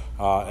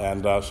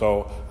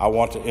 So I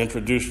want to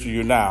introduce to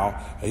you now,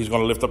 he's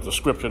going to lift up the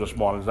scripture this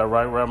morning. Is that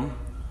right, Reverend?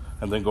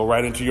 And then go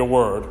right into your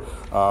word,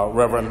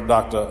 Reverend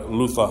Dr.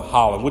 Luther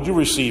Holland. Would you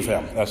receive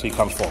him as he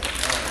comes forward?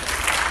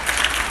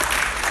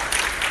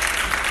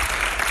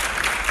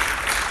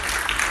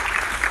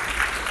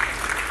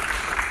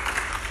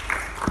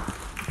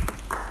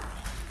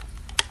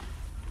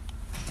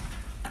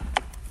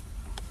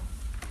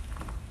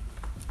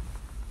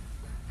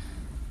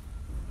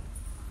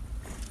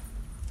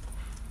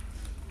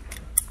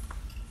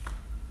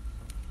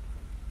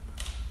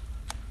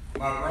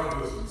 My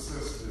brothers and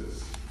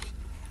sisters,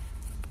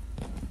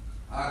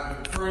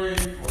 I've been praying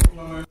for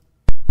Plymouth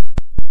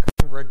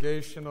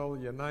Congregational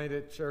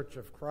United Church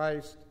of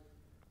Christ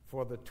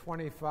for the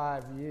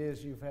 25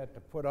 years you've had to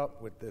put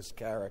up with this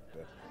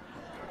character.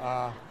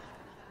 To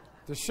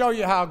show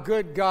you how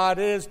good God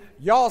is,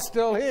 y'all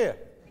still here.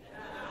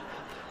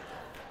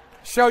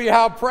 Show you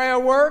how prayer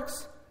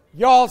works,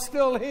 y'all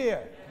still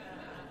here.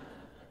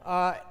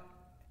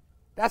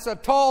 That's a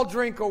tall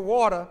drink of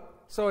water,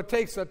 so it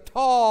takes a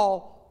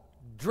tall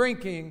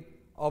drinking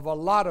of a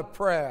lot of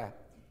prayer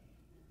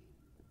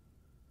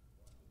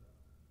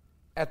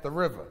at the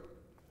river.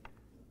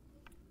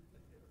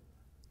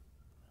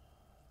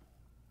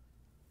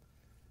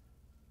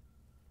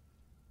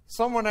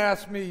 Someone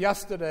asked me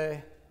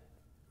yesterday,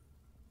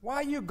 why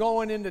are you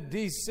going into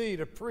D.C.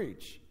 to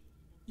preach?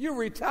 You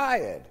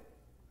retired.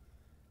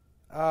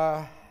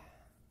 And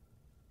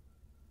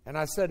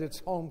I said,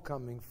 it's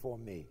homecoming for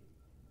me.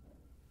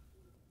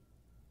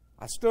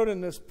 I stood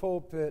in this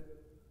pulpit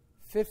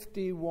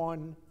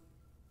 51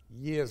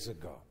 years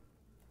ago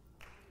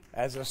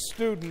as a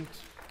student.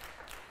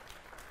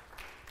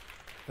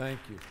 Thank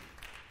you.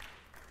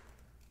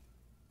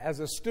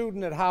 As a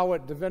student at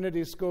Howard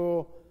Divinity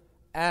School,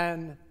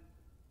 and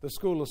the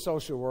School of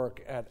Social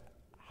Work at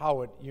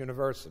Howard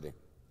University.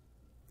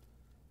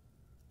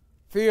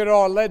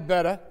 Theodore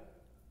Ledbetter,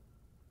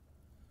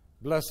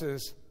 bless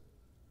his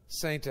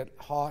sainted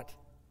heart,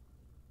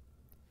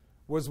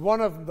 was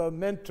one of the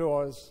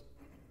mentors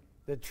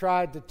that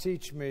tried to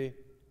teach me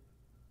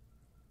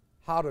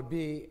how to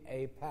be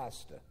a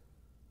pastor.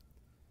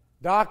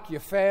 Doc, you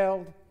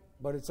failed,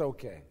 but it's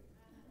okay.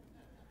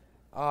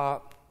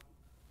 For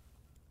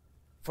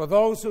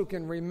those who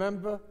can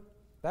remember,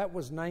 that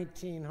was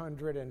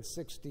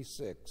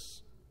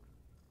 1966.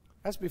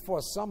 That's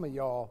before some of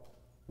y'all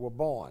were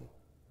born.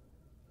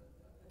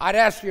 I'd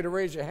ask you to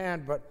raise your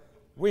hand, but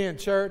we in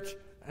church,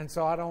 and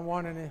so I don't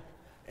want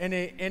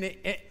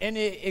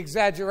any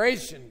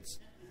exaggerations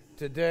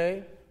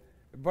today.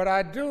 But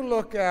I do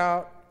look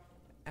out,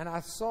 and I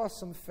saw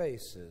some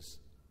faces.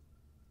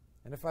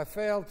 And if I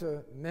fail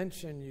to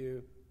mention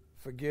you,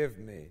 forgive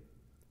me.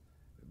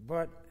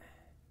 But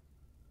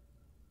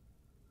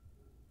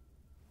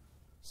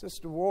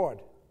Sister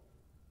Ward,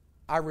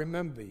 I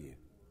remember you.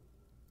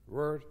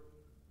 Word,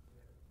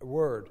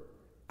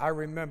 I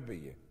remember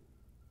you.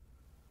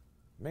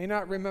 May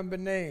not remember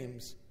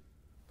names,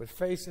 but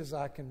faces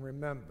I can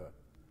remember.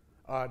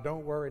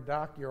 Don't worry,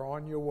 Doc, you're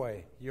on your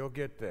way. You'll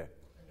get there.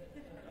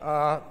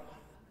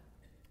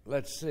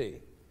 Let's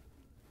see.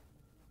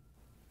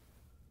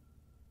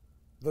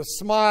 The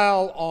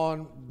smile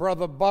on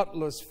Brother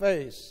Butler's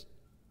face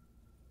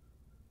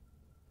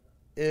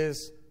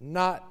is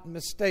not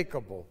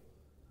mistakable.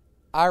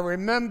 I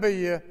remember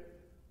you.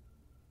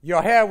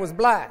 Your hair was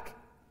black.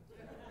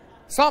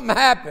 Something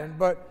happened,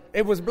 but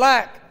it was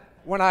black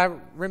when I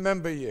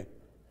remember you.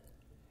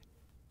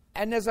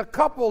 And there's a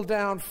couple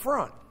down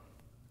front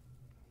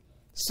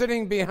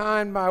sitting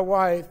behind my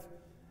wife,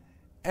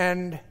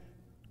 and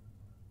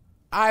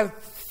I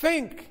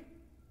think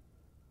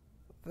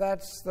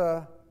that's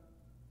the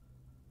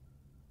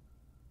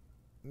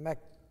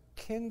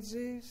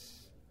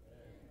McDaniels.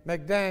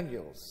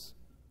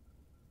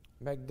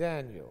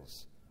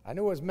 I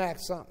knew it was Mac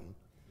something.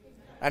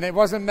 And it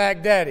wasn't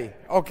Mac Daddy.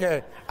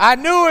 Okay. I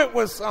knew it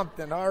was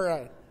something. All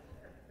right.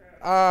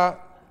 I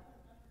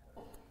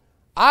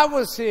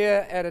was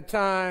here at a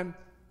time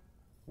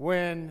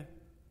when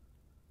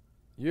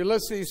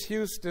Ulysses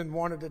Houston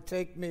wanted to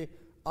take me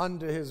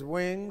under his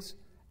wings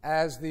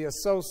as the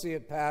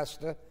associate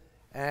pastor,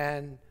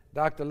 and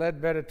Dr.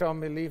 Ledbetter told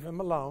me to leave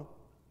him alone.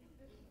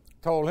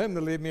 Told him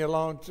to leave me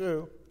alone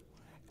too.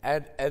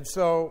 And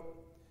so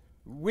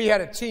we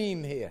had a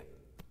team here.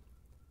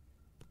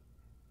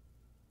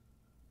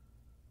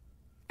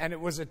 And it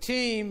was a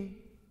team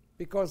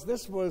because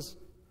this was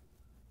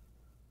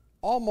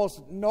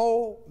almost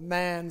no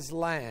man's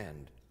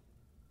land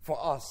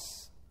for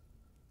us,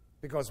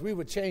 because we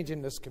were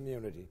changing this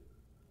community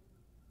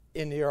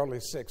in the early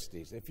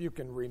 60s, if you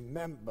can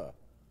remember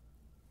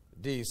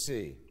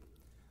D.C.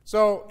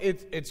 So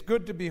it's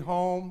good to be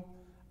home.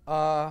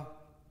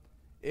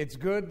 It's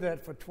good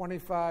that for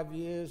 25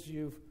 years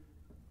you've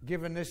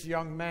given this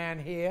young man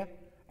here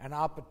an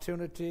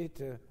opportunity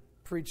to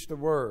preach the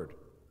word.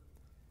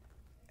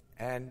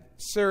 And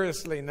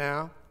seriously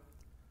now,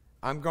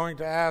 I'm going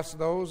to ask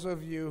those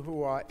of you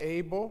who are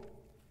able,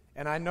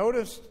 and I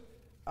noticed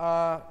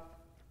that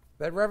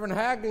Reverend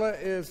Hagler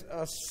is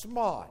a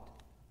smart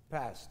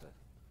pastor.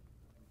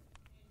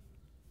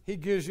 He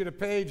gives you the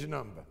page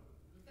number.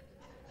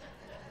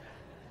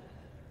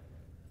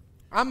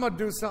 I'm going to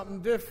do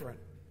something different.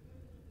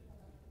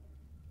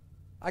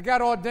 I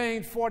got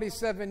ordained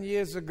 47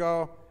 years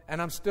ago,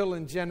 and I'm still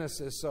in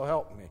Genesis, so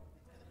help me.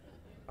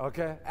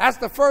 Okay? That's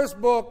the first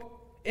book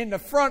in the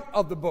front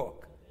of the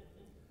book.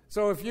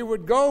 So if you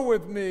would go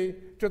with me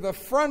to the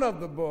front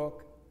of the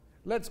book,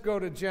 let's go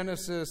to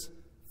Genesis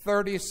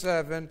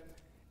 37.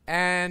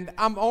 And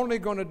I'm only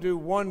going to do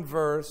one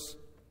verse,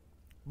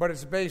 but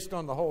it's based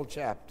on the whole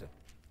chapter.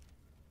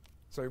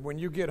 So when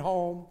you get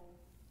home,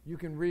 you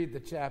can read the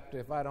chapter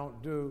if I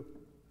don't do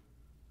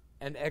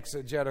an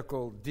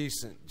exegetical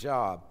decent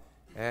job.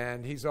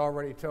 And he's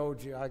already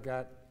told you I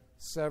got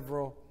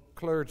several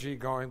clergy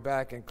going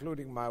back,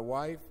 including my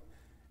wife,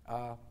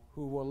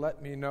 who will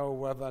let me know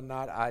whether or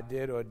not I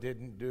did or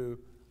didn't do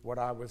what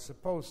I was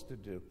supposed to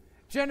do.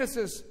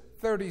 Genesis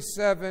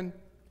 37,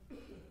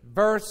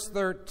 verse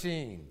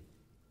 13.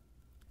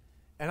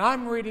 And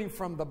I'm reading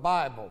from the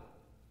Bible.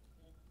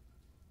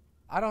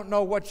 I don't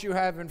know what you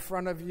have in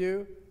front of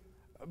you,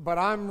 but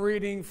I'm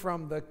reading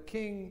from the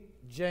King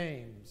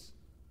James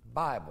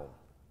Bible.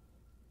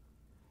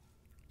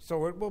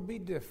 So it will be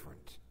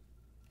different.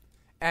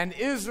 And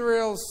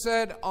Israel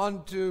said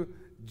unto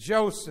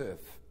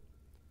Joseph,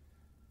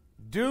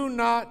 do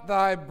not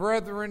thy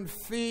brethren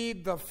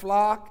feed the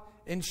flock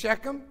in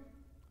Shechem?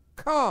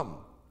 Come,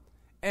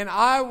 and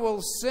I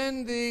will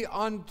send thee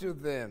unto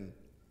them.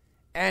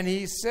 And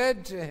he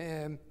said to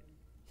him,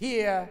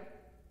 here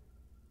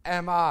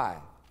am I.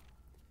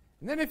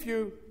 And then if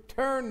you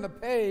turn the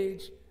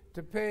page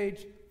to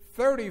page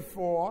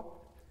 34,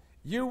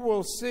 you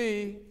will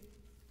see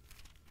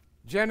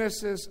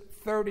Genesis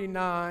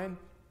 39,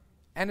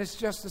 and it's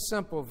just a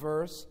simple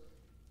verse.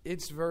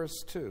 It's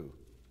verse 2.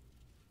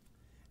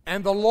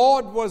 And the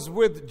Lord was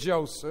with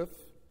Joseph,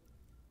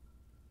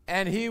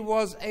 and he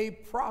was a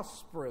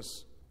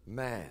prosperous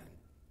man,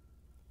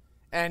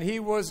 and he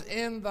was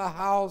in the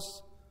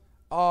house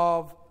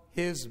of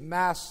his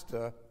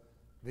master,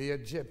 the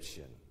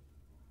Egyptian.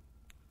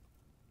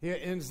 Here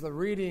ends the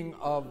reading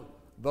of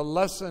the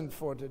lesson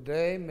for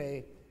today.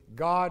 May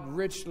God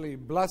richly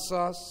bless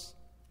us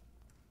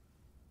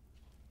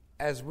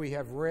as we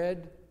have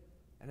read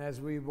and as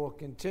we will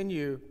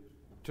continue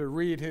to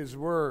read his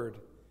word.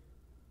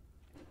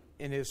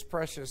 In his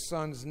precious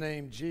Son's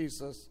name,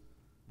 Jesus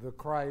the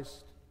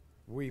Christ,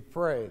 we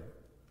pray.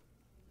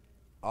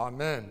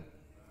 Amen.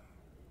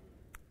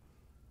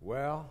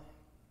 Well,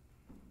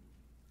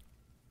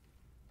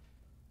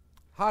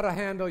 how to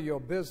handle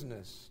your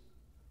business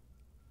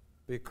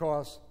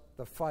because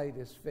the fight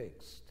is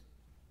fixed.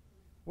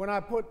 When I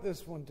put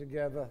this one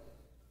together,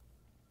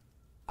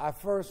 I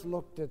first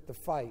looked at the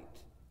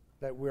fight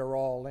that we're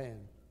all in,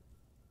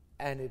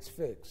 and it's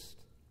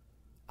fixed.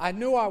 I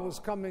knew I was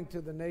coming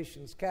to the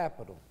nation's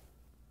capital,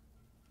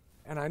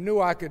 and I knew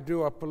I could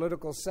do a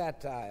political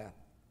satire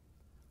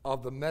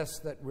of the mess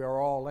that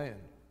we're all in.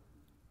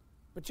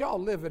 But y'all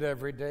live it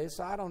every day,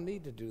 so I don't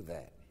need to do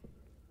that.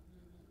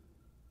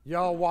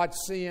 Y'all watch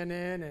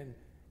CNN and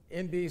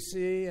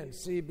NBC and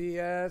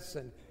CBS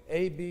and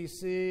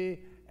ABC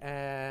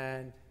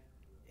and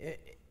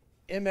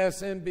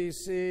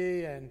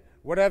MSNBC and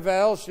whatever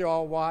else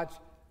y'all watch.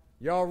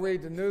 Y'all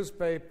read the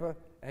newspaper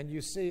and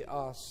you see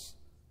us.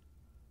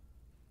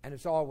 And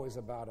it's always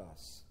about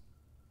us.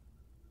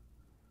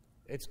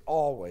 It's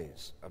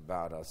always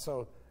about us.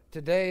 So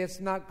today it's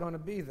not going to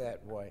be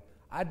that way.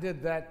 I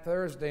did that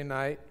Thursday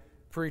night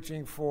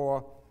preaching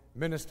for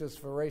Ministers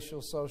for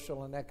Racial,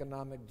 Social, and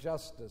Economic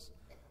Justice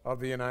of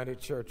the United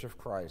Church of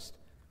Christ.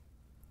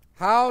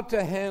 How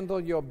to handle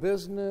your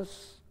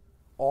business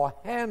or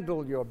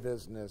handle your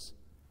business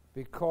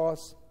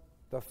because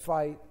the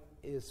fight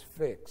is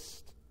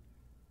fixed.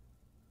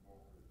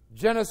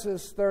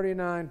 Genesis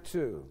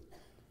 39:2.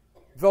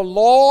 The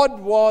Lord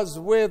was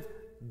with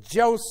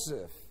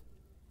Joseph,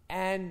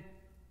 and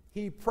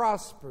he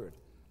prospered.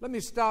 Let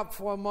me stop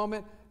for a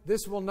moment.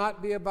 This will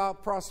not be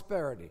about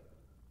prosperity.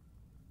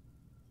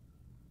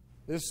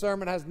 This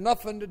sermon has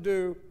nothing to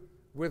do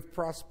with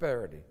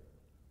prosperity.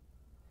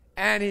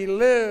 And he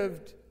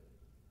lived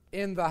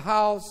in the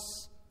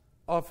house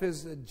of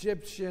his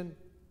Egyptian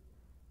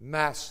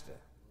master.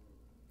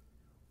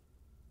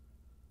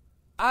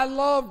 I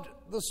loved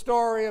the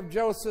story of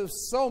Joseph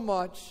so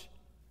much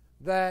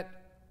that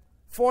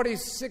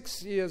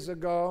 46 years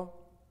ago,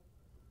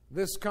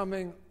 this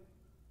coming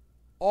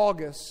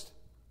August,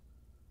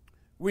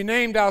 we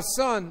named our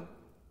son.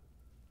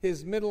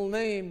 His middle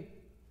name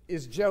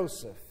is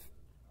Joseph.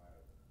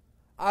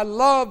 I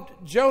loved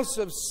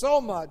Joseph so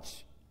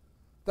much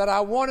that I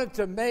wanted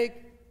to make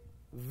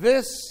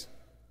this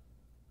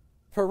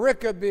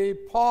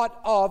pericope part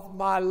of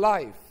my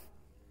life.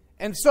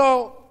 And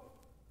so,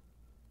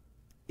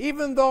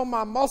 even though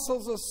my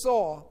muscles are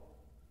sore,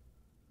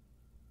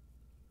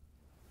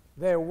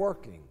 they're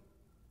working.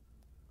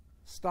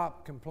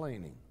 Stop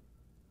complaining.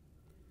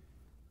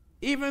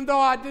 Even though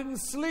I didn't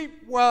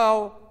sleep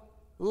well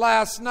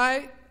last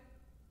night,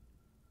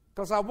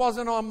 because I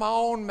wasn't on my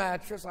own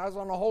mattress, I was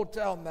on a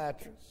hotel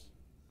mattress,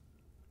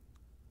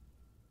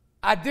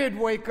 I did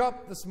wake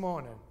up this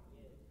morning.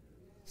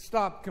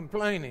 Stop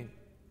complaining.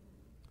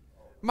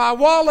 My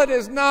wallet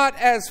is not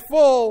as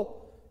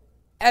full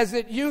as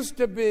it used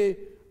to be,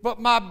 but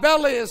my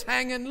belly is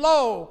hanging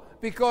low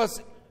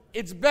because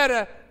it's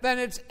better than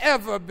it's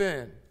ever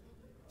been.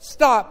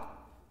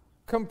 Stop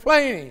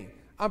complaining.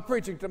 I'm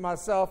preaching to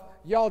myself.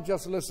 Y'all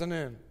just listen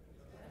in.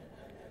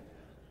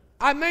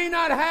 I may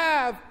not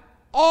have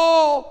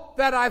all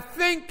that I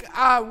think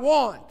I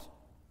want,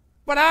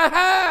 but I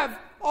have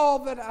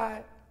all that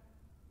I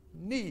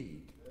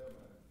need.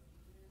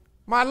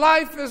 My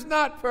life is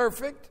not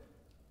perfect,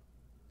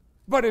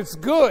 but it's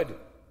good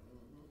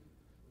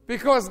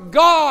because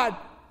God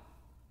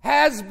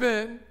has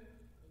been,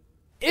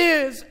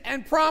 is,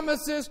 and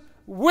promises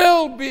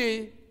will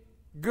be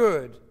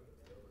good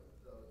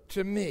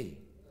to me.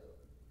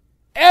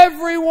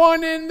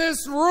 Everyone in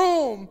this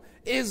room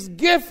is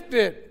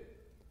gifted.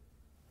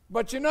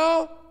 But you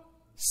know,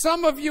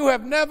 some of you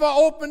have never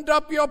opened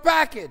up your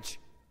package.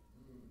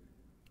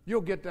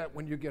 You'll get that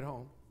when you get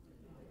home.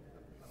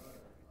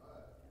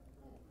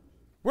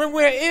 When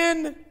we're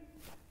in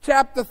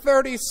chapter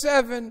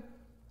 37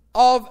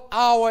 of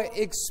our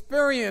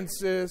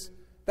experiences,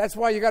 that's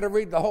why you got to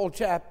read the whole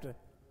chapter.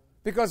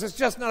 Because it's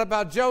just not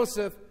about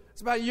Joseph,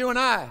 it's about you and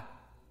I.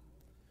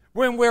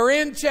 When we're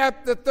in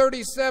chapter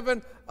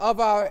 37 of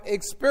our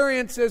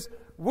experiences,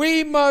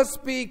 we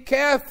must be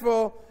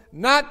careful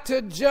not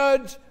to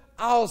judge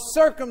our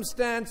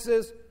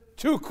circumstances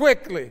too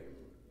quickly.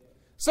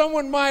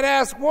 Someone might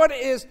ask, what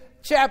is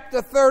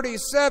chapter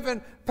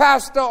 37,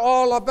 Pastor,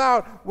 all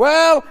about?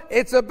 Well,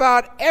 it's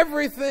about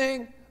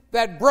everything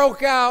that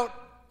broke out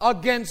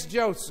against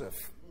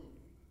Joseph.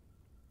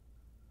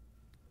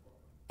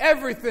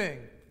 Everything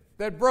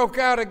that broke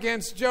out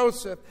against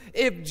Joseph.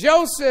 If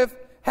Joseph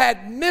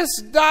had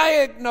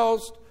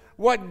misdiagnosed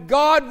what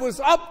God was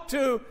up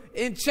to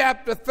in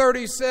chapter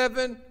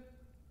 37,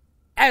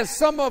 as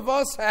some of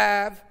us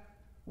have,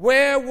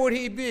 where would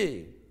he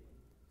be?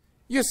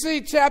 You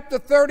see, chapter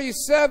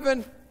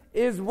 37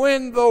 is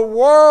when the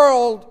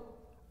world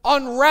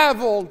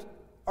unraveled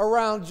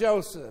around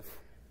Joseph.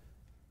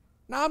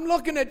 Now I'm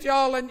looking at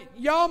y'all, and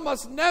y'all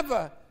must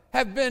never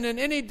have been in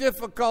any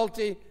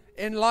difficulty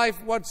in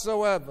life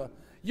whatsoever.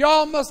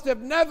 Y'all must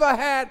have never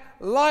had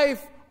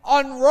life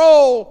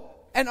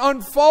unroll and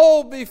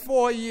unfold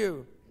before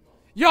you.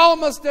 Y'all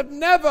must have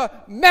never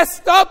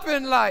messed up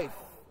in life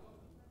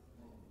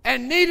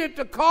and needed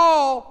to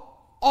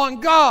call on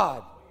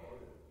God.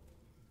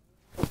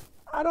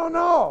 I don't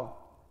know.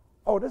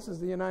 Oh, this is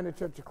the United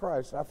Church of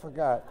Christ. I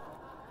forgot.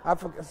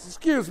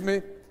 Excuse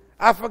me.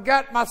 I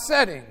forgot my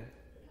setting.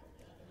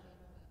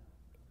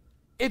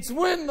 It's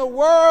when the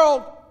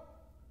world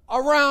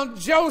around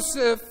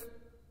Joseph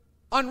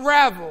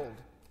unraveled.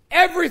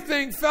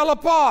 Everything fell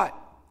apart.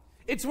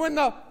 It's when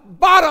the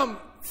bottom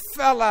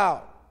fell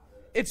out.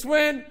 It's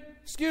when,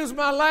 excuse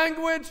my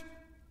language,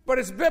 but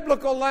it's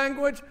biblical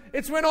language,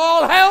 it's when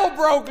all hell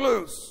broke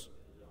loose.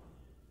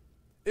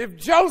 If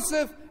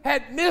Joseph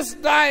had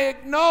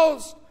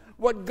misdiagnosed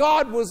what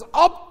God was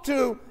up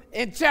to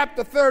in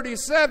chapter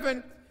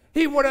 37,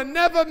 he would have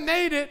never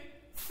made it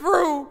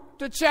through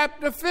to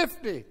chapter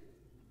 50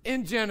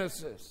 in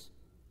Genesis.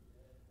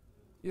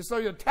 So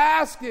your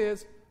task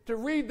is to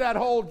read that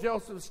whole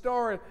Joseph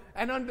story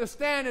and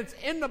understand it's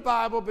in the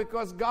Bible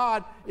because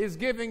God is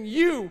giving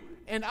you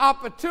an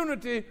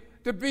opportunity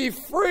to be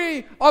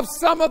free of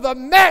some of the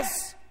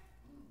mess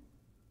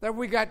that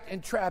we got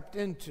entrapped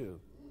into.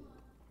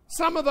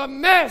 Some of the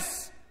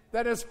mess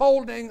that is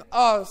holding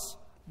us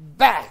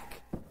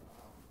back.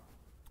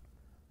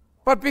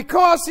 But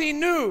because he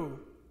knew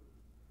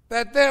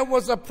that there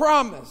was a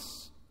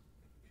promise,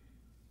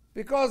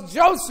 because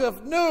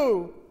Joseph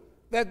knew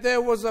that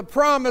there was a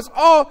promise.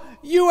 Oh,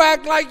 you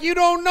act like you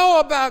don't know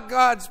about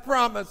God's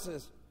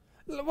promises.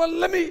 Well,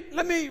 let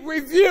me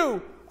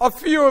review a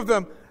few of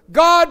them.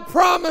 God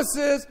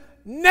promises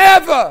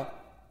never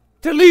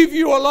to leave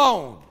you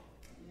alone.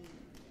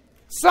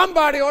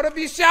 Somebody ought to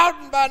be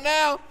shouting by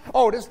now.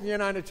 Oh, this is the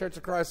United Church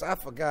of Christ. I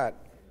forgot.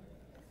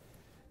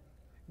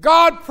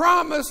 God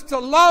promised to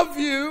love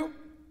you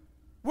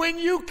when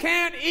you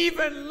can't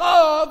even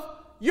love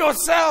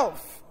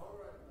yourself.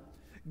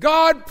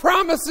 God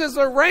promises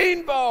a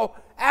rainbow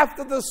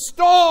after the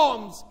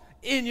storms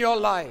in your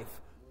life.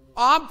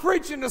 I'm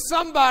preaching to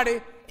somebody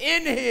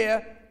in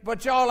here,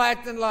 but y'all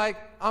acting like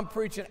I'm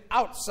preaching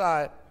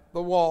outside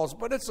the walls,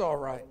 but it's all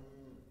right.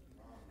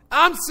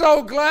 I'm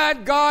so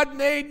glad God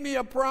made me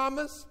a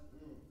promise.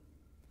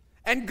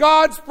 And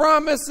God's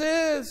promise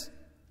is,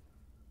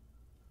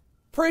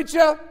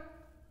 preacher,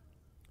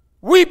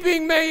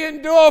 weeping may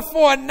endure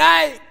for a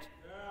night,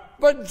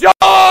 but joy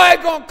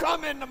gonna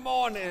come in the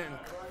morning.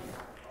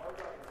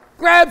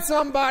 Grab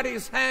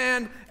somebody's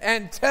hand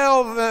and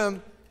tell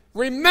them,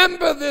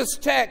 remember this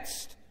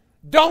text.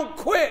 Don't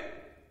quit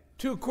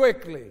too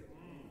quickly.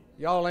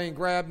 Y'all ain't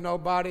grabbed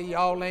nobody.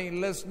 Y'all ain't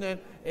listening.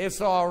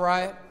 It's all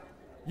right.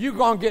 You're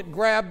going to get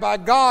grabbed by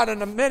God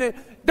in a minute.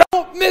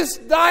 Don't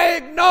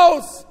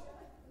misdiagnose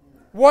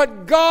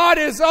what God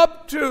is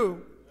up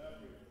to.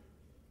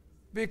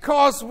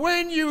 Because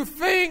when you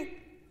think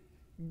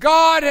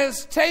God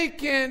has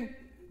taken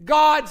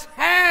God's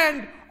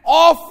hand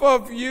off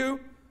of you,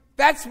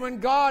 that's when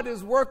God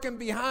is working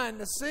behind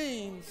the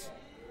scenes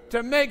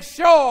to make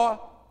sure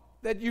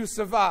that you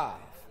survive.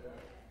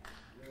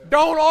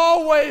 Don't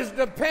always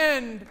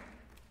depend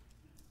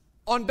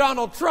on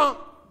Donald Trump,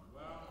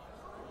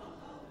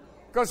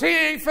 because he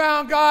ain't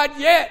found God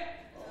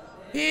yet.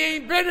 He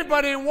ain't been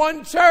but in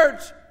one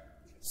church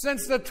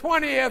since the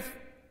 20th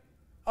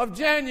of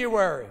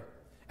January.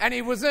 And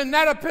he was in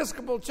that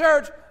Episcopal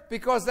church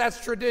because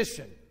that's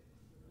tradition.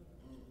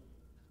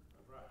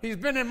 He's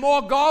been in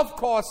more golf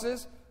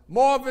courses,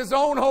 more of his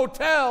own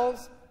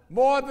hotels,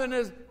 more than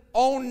his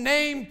own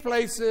name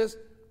places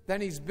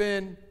than he's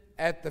been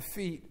at the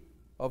feet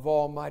of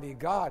Almighty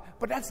God.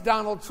 But that's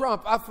Donald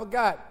Trump. I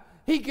forgot.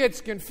 He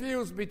gets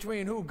confused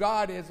between who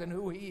God is and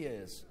who he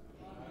is.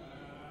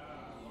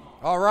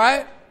 All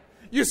right?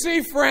 You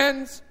see,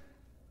 friends,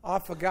 I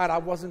forgot I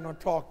wasn't going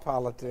to talk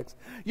politics.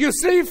 You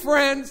see,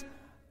 friends,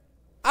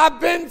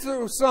 I've been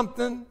through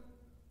something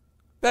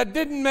that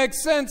didn't make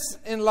sense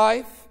in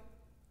life.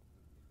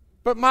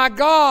 But my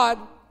God,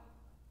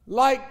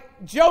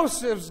 like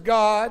Joseph's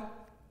God,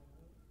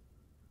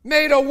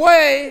 made a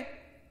way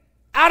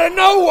out of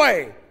no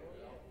way.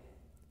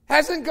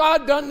 Hasn't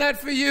God done that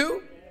for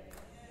you?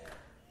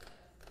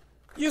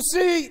 You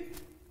see,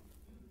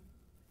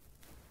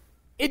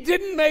 it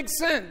didn't make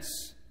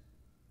sense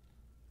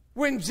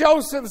when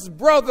Joseph's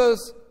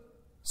brothers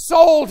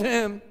sold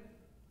him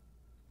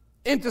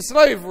into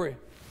slavery.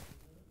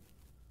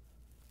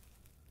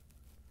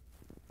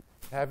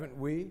 Haven't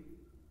we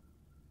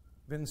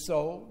been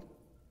sold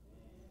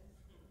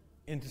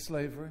into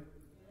slavery?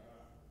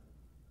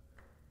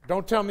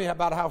 Don't tell me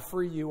about how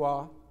free you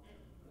are.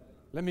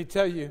 Let me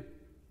tell you,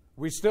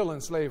 we're still in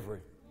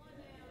slavery.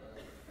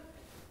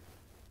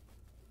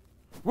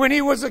 When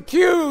he was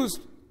accused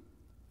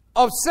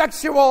of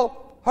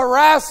sexual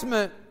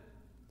harassment,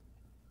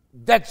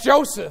 that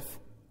Joseph,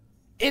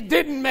 it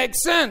didn't make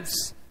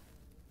sense.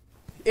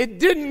 It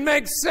didn't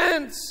make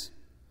sense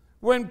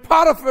when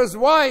Potiphar's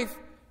wife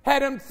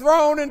had him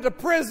thrown into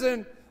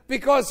prison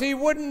because he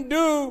wouldn't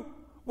do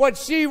what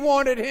she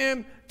wanted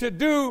him to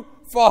do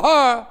for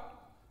her.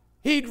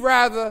 He'd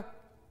rather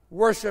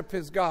worship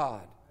his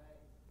God.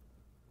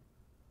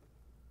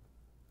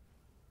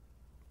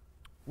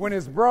 When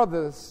his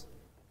brothers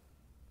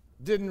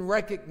didn't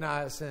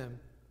recognize him,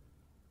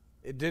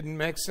 it didn't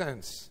make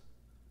sense.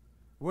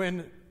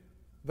 When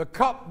the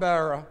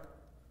cupbearer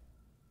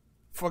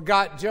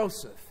forgot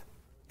Joseph,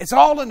 it's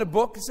all in the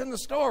book, it's in the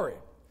story.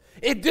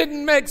 It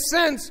didn't make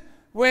sense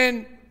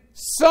when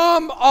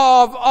some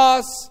of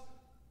us,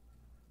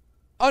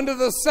 under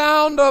the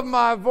sound of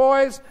my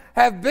voice,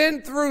 have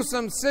been through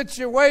some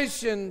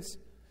situations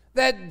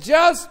that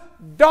just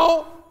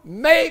don't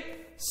make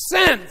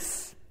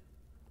sense.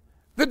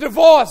 The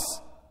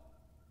divorce.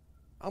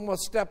 I'm going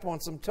to step on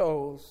some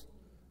toes,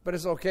 but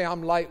it's okay.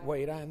 I'm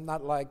lightweight. I am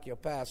not like your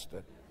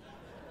pastor.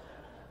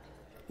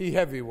 He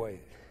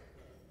heavyweight.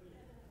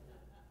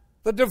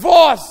 The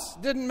divorce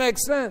didn't make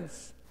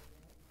sense.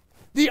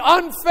 The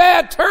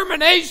unfair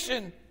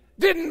termination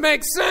didn't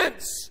make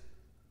sense.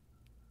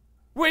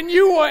 When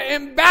you were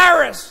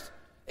embarrassed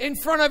in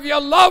front of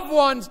your loved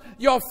ones,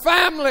 your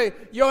family,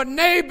 your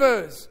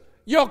neighbors,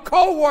 your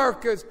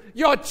co-workers,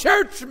 your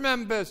church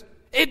members,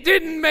 it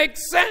didn't make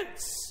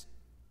sense.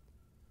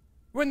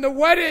 When the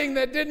wedding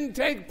that didn't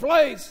take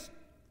place,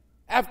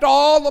 after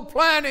all the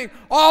planning,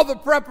 all the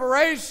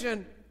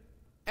preparation,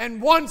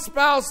 and one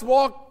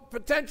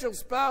potential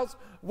spouse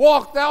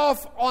walked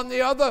off on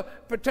the other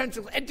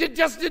potential, it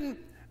just didn't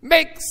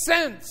make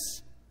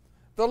sense.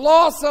 The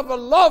loss of a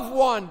loved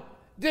one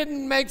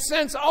didn't make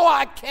sense. Oh,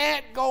 I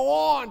can't go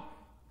on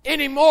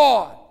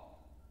anymore.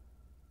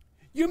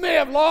 You may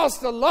have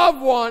lost a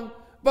loved one,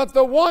 but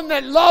the one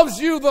that loves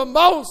you the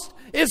most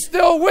is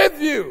still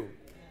with you.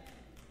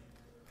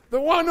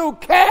 The one who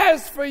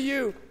cares for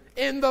you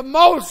in the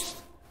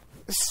most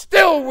is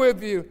still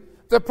with you.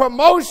 The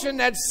promotion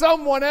that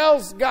someone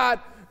else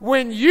got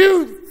when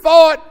you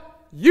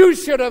thought you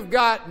should have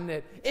gotten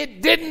it,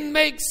 it didn't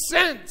make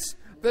sense.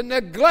 The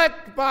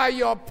neglect by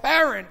your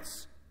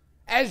parents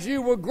as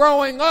you were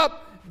growing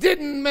up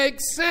didn't make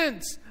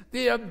sense.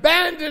 The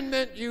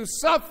abandonment you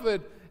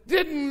suffered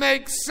didn't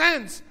make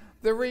sense.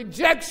 The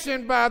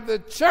rejection by the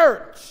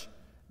church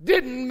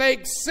didn't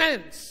make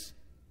sense.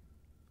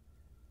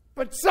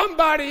 But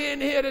somebody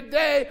in here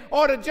today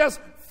ought to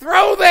just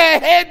throw their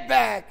head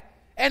back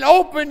and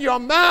open your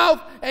mouth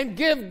and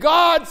give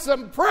God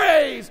some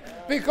praise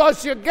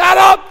because you got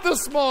up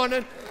this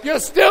morning, you're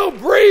still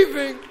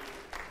breathing,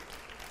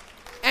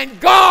 and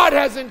God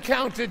has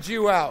encountered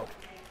you out.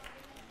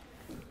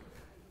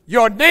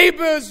 Your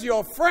neighbors,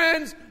 your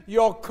friends,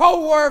 your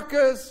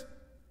co-workers,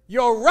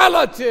 your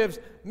relatives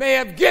may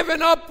have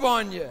given up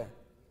on you,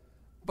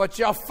 but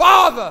your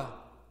Father,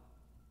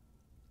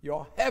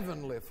 your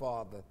heavenly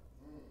Father,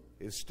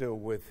 is still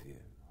with you.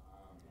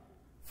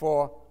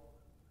 For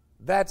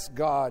that's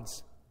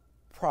God's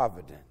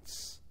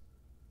providence.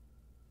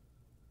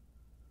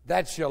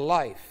 That's your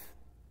life.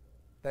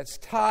 That's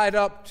tied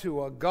up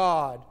to a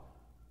God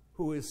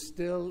who is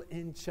still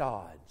in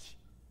charge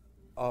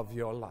of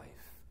your life.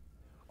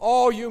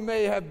 Oh, you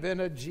may have been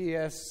a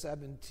GS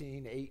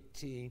 17,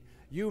 18.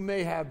 You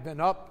may have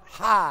been up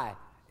high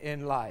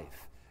in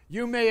life.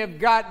 You may have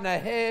gotten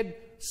ahead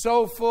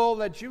so full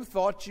that you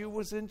thought you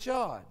was in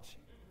charge.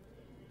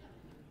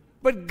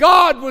 But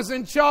God was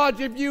in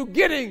charge of you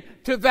getting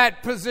to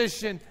that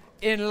position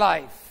in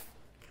life.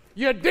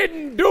 You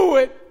didn't do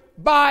it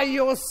by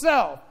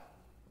yourself.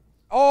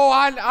 Oh,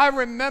 I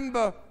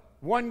remember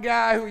one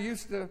guy who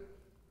used to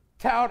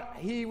tout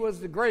he was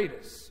the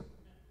greatest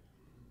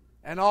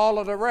and all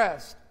of the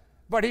rest.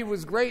 But he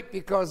was great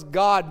because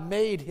God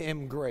made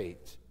him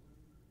great.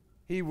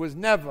 He was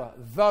never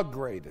the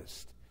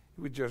greatest.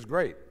 He was just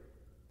great.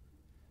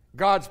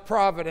 God's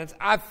providence.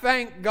 I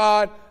thank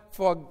God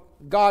for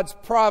God's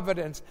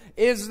providence.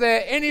 Is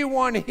there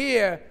anyone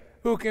here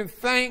who can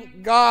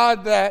thank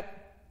God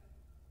that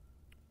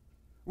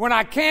when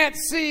I can't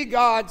see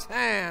God's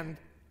hand,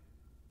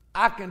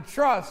 I can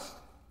trust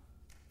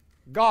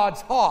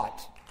God's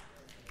heart?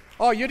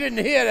 Oh, you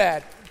didn't hear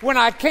that. When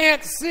I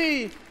can't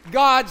see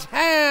God's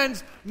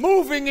hands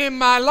moving in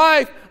my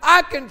life,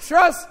 I can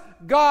trust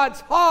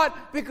God's heart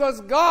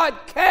because God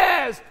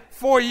cares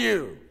for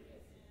you.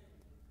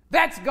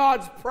 That's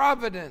God's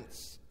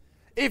providence.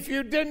 If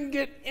you didn't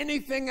get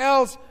anything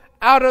else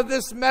out of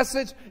this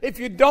message, if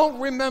you don't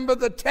remember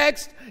the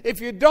text,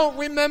 if you don't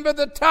remember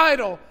the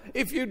title,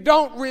 if you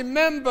don't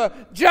remember,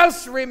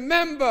 just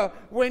remember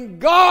when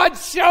God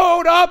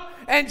showed up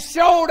and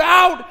showed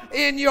out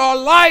in your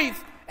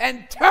life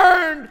and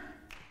turned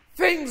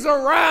things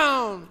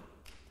around.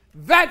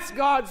 That's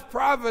God's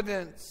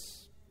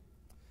providence.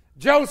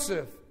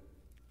 Joseph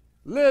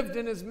lived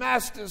in his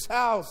master's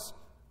house,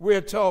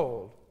 we're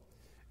told.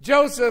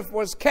 Joseph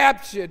was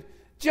captured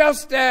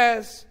just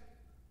as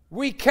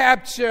we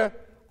capture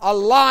a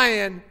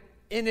lion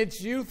in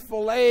its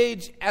youthful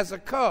age as a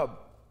cub.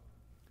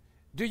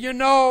 Do you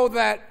know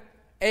that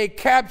a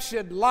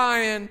captured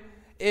lion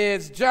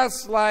is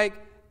just like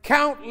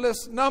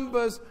countless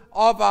numbers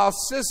of our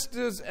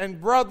sisters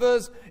and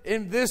brothers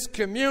in this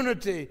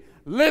community,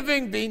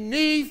 living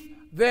beneath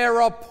their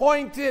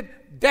appointed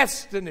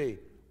destiny?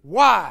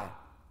 Why?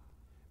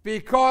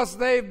 Because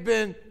they've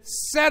been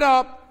set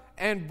up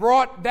and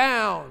brought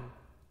down,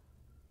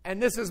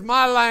 and this is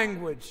my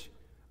language,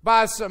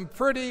 by some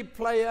pretty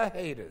player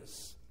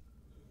haters.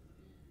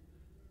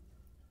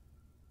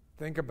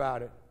 Think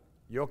about it.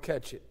 You'll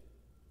catch it.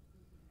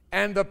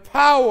 And the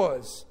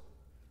powers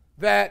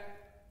that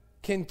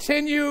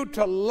continue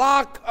to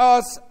lock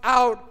us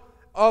out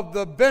of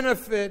the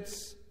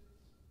benefits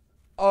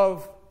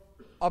of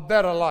a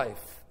better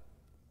life.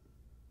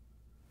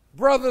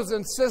 Brothers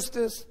and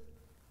sisters,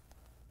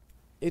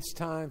 it's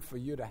time for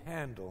you to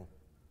handle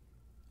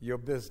your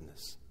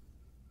business.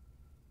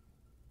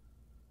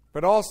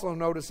 But also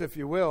notice, if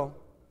you will,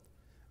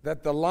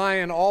 that the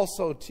lion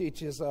also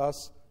teaches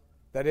us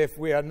that if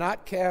we are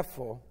not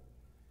careful,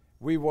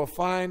 we will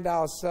find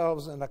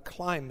ourselves in a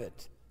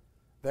climate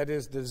that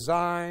is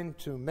designed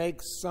to make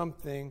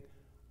something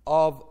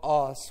of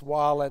us,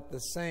 while at the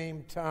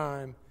same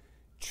time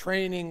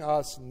training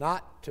us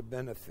not to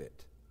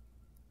benefit,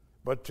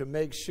 but to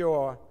make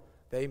sure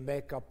they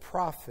make a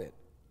profit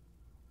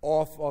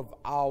off of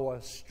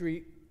our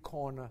street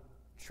corner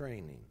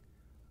training.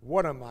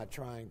 What am I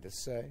trying to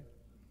say?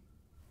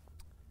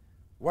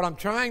 What I'm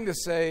trying to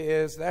say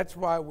is that's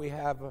why we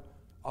have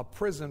a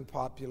prison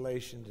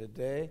population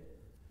today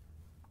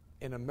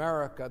in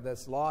America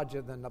that's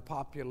larger than the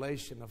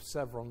population of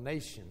several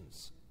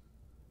nations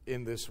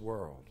in this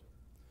world.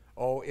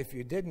 Oh, if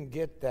you didn't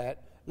get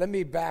that, let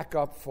me back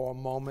up for a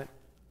moment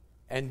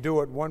and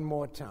do it one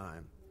more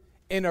time.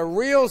 In a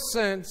real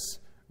sense,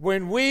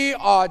 when we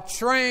are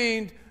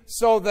trained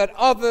so that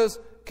others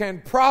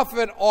can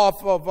profit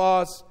off of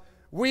us,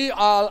 we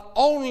are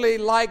only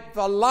like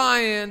the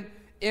lion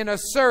in a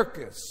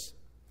circus.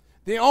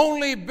 The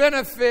only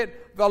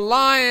benefit the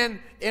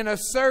lion in a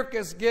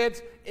circus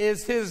gets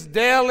is his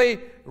daily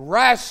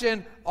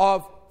ration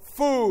of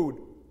food,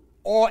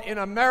 or in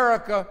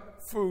America,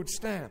 food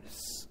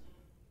stamps.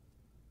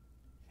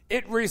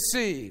 It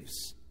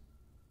receives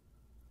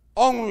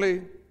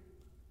only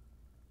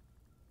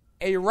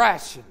a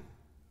ration,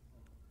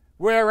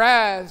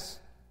 whereas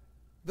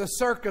the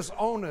circus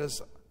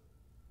owners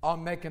are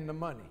making the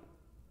money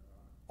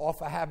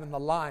off of having the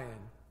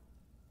lion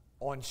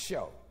on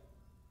show.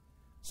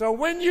 So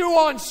when you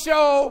on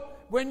show,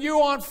 when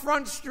you on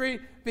Front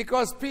Street,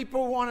 because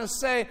people want to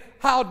say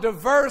how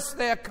diverse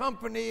their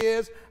company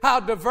is, how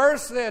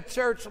diverse their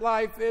church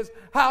life is,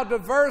 how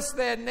diverse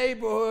their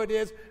neighborhood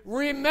is,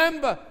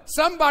 remember,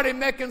 somebody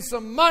making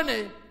some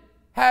money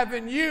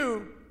having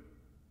you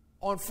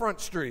on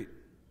Front Street.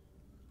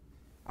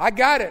 I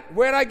got it.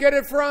 Where'd I get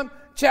it from?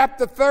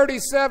 Chapter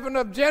 37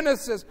 of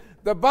Genesis.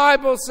 The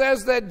Bible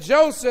says that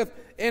Joseph,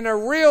 in a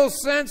real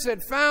sense,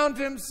 had found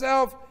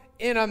himself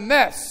in a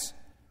mess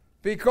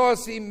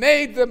because he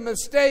made the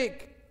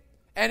mistake,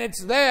 and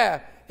it's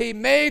there. He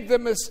made the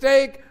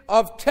mistake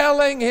of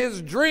telling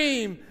his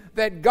dream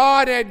that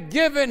God had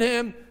given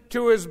him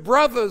to his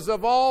brothers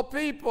of all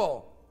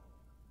people.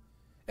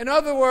 In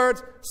other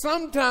words,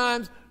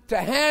 sometimes to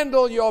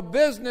handle your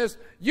business,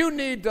 you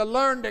need to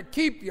learn to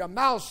keep your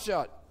mouth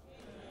shut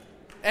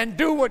and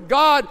do what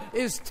God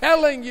is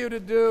telling you to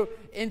do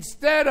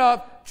instead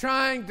of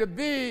trying to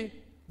be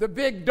the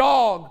big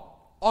dog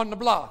on the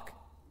block.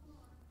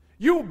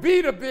 You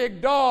be the big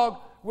dog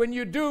when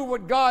you do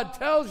what God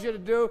tells you to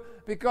do,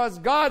 because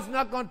God's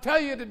not going to tell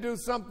you to do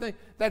something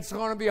that's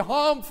going to be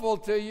harmful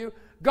to you.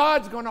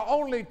 God's going to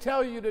only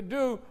tell you to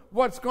do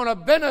what's going to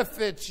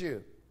benefit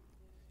you.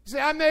 See,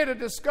 I made a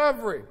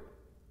discovery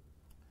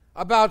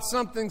about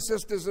something,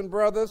 sisters and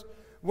brothers.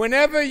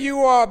 Whenever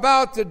you are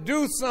about to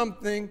do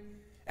something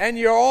and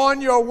you're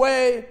on your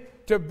way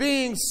to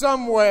being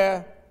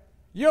somewhere,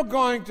 you're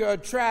going to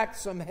attract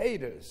some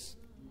haters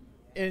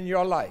in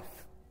your life.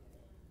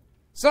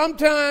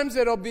 Sometimes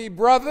it'll be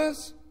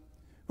brothers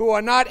who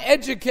are not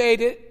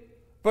educated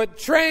but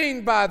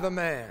trained by the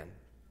man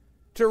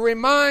to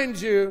remind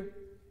you,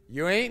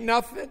 you ain't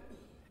nothing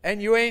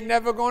and you ain't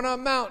never going to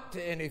amount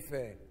to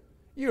anything.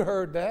 You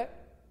heard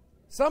that.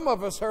 Some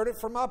of us heard it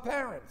from our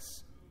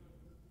parents.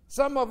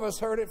 Some of us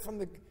heard it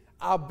from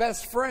our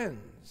best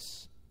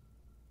friends.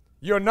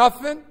 You're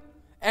nothing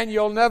and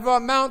you'll never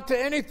amount to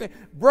anything.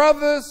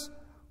 Brothers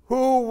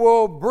who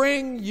will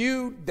bring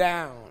you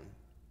down.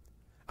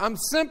 I'm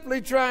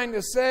simply trying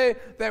to say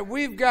that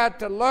we've got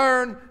to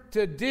learn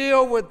to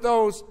deal with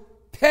those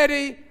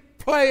petty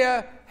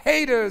player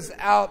haters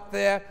out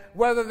there,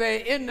 whether they're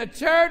in the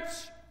church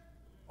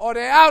or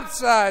they're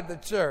outside the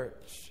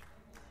church.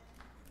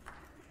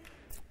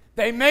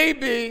 They may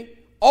be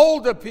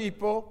older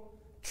people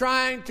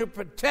trying to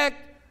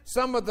protect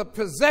some of the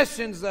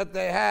possessions that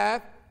they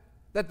have,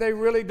 that they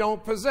really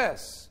don't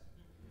possess.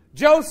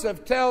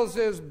 Joseph tells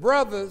his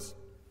brothers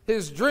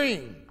his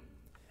dream,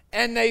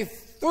 and they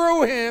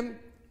threw him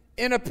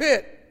in a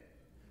pit,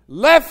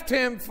 left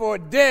him for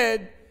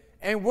dead,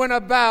 and went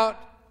about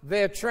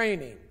their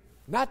training.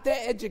 Not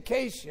their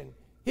education,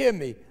 hear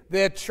me,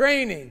 their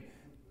training.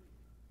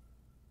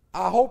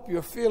 I hope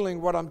you're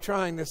feeling what I'm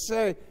trying to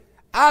say.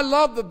 I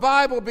love the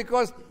Bible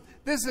because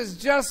this is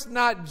just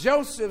not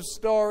Joseph's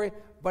story,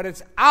 but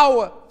it's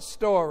our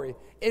story.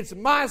 It's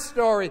my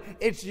story.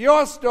 It's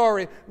your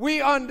story.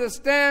 We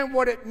understand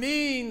what it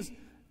means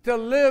to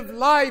live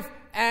life,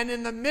 and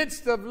in the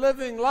midst of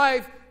living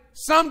life,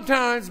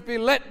 sometimes be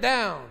let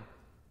down,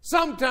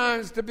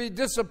 sometimes to be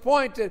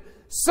disappointed,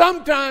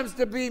 sometimes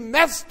to be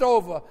messed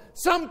over,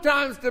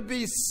 sometimes to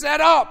be set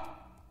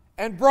up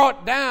and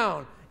brought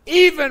down,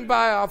 even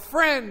by our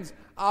friends,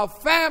 our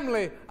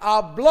family,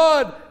 our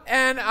blood,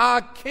 and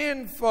our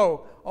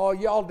kinfolk. Oh,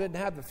 y'all didn't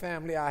have the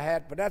family I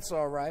had, but that's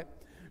all right.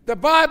 The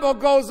Bible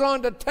goes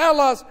on to tell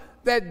us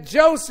that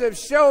Joseph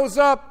shows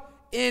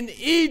up in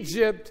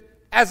Egypt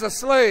as a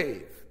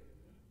slave.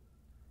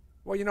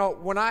 Well, you know,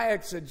 when I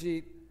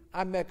exegete,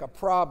 I make a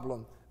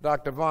problem,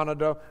 Dr.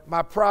 Vonado.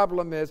 My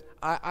problem is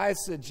I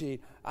exegete.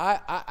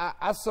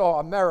 I saw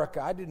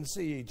America. I didn't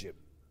see Egypt.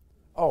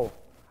 Oh,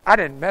 I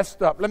didn't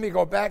messed up. Let me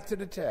go back to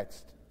the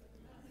text.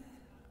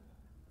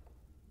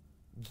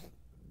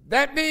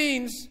 That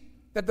means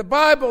that the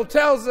Bible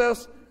tells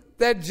us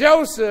that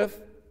Joseph's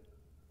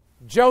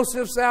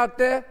out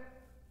there.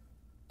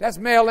 That's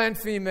male and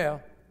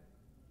female.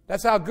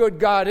 That's how good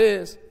God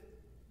is.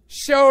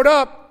 Showed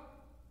up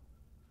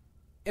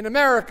in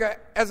America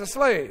as a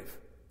slave.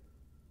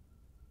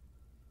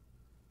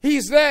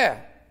 He's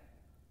there.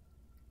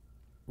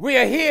 We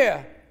are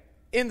here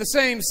in the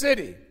same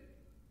city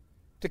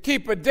to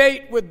keep a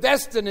date with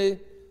destiny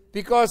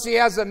because he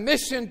has a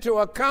mission to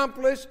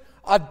accomplish,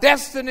 a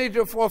destiny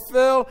to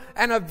fulfill,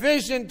 and a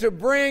vision to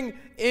bring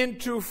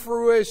into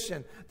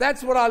fruition.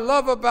 That's what I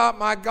love about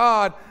my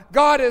God.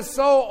 God is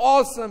so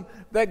awesome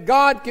that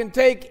God can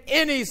take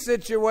any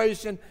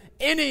situation,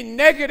 any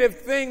negative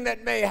thing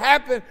that may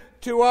happen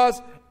to us,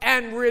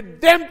 and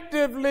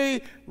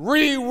redemptively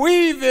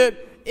reweave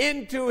it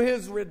into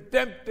his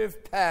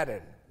redemptive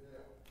pattern.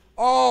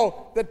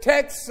 Oh, the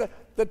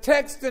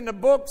text in the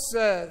book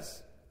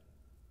says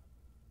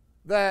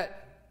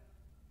that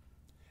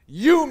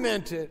you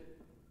meant it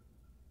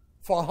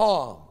for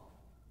harm.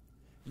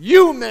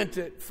 You meant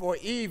it for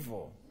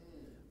evil.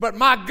 But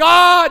my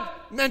God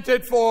meant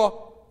it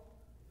for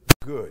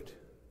good.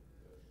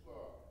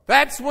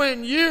 That's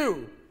when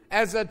you,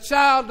 as a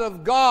child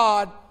of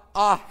God,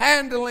 are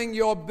handling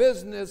your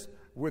business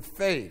with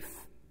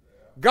faith.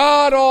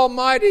 God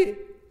Almighty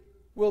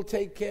will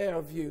take care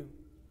of you.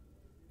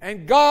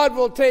 And God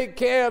will take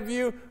care of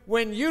you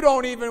when you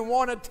don't even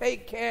want to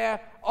take care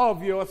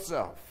of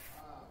yourself.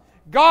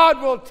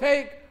 God will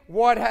take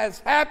what has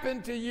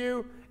happened to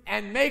you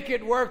and make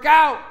it work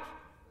out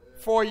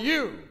for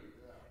you.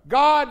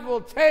 God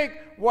will take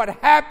what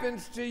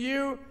happens to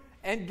you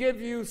and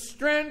give you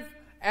strength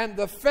and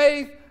the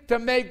faith to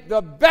make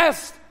the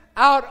best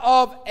out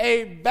of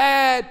a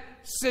bad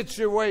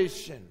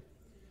situation.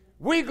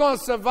 We're going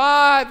to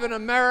survive in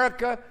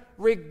America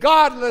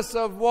regardless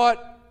of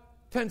what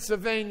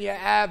Pennsylvania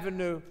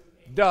Avenue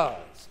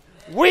does.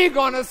 We're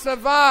going to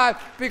survive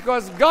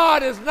because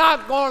God is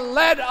not going to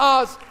let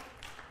us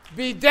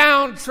be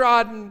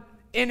downtrodden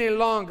any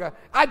longer.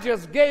 I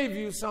just gave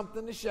you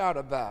something to shout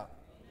about.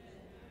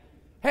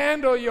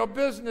 Handle your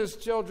business,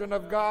 children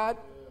of God,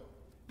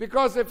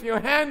 because if you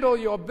handle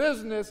your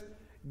business,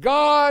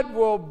 God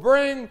will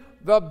bring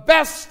the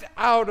best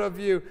out of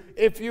you.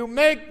 If you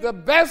make the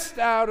best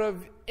out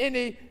of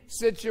any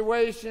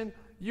situation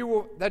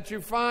that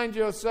you find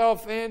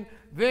yourself in,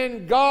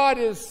 then God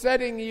is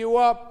setting you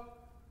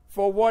up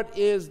for what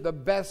is the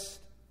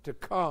best to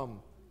come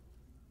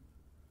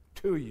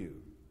to you.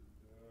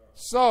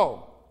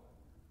 So,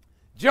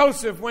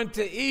 Joseph went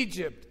to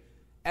Egypt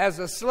as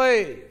a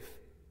slave.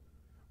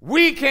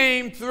 We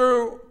came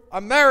through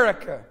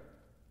America,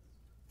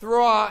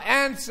 through our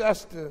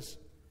ancestors,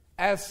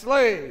 as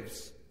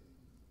slaves.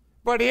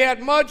 But he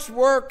had much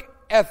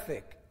work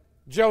ethic,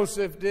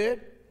 Joseph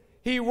did.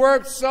 He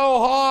worked so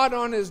hard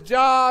on his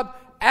job,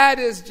 at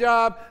his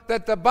job,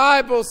 that the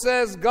Bible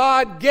says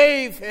God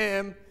gave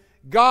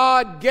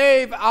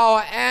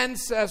our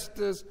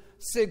ancestors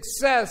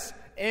success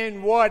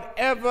in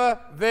whatever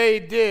they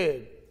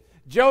did.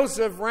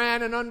 Joseph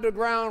ran an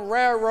underground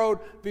railroad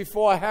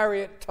before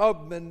Harriet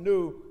Tubman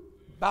knew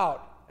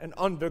about an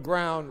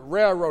underground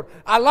railroad.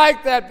 I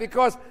like that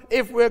because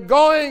if we're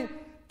going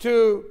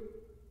to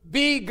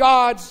be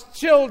God's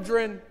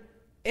children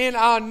in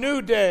our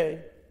new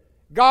day,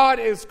 God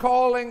is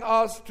calling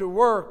us to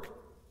work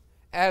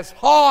as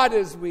hard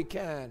as we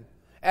can,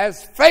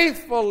 as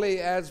faithfully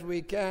as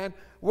we can,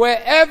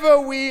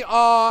 wherever we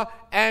are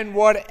and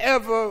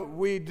whatever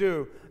we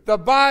do. The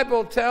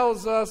Bible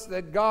tells us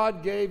that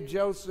God gave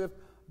Joseph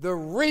the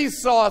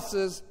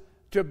resources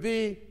to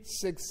be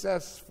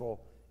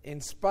successful in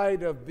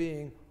spite of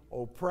being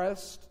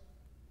oppressed,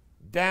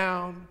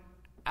 down,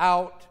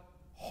 out,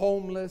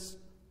 homeless,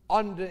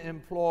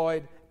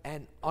 underemployed,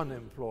 and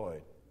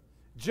unemployed.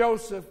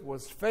 Joseph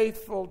was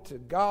faithful to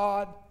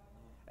God,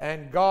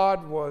 and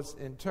God was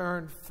in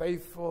turn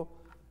faithful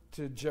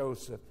to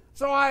Joseph.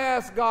 So I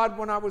asked God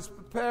when I was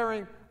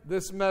preparing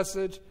this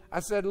message, I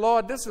said,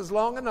 Lord, this is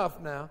long enough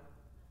now.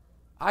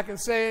 I can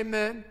say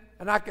amen,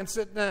 and I can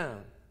sit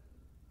down.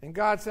 And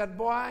God said,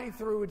 boy, I ain't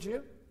through with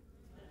you.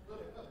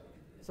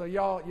 So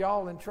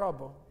y'all in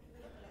trouble.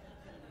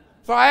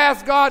 So I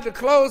asked God to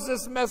close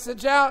this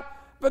message out,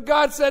 but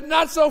God said,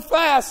 not so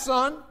fast,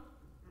 son.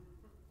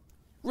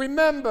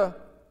 Remember,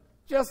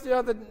 just the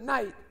other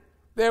night,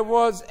 there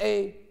was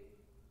a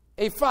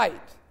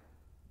fight,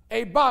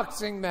 a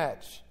boxing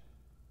match,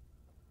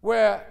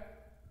 where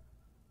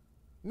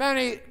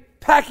Manny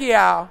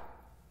Pacquiao,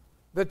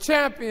 the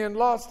champion,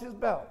 lost his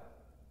belt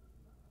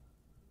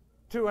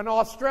to an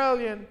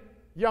Australian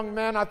young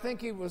man. I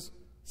think he was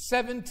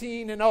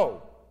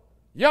 17-0,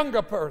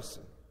 younger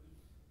person.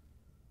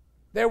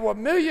 There were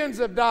millions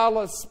of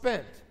dollars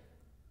spent.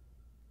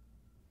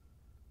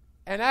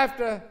 And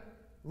after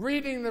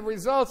reading the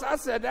results, I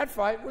said that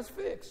fight was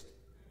fixed.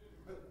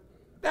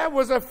 That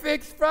was a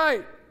fixed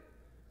fight.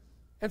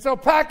 And so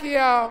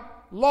Pacquiao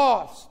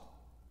lost.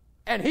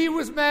 And he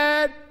was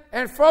mad,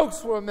 and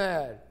folks were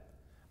mad.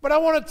 But I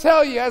want to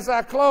tell you as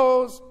I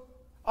close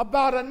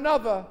about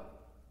another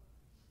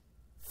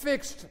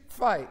fixed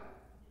fight.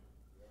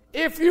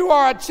 If you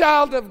are a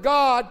child of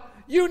God,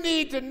 you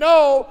need to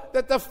know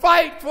that the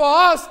fight for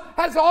us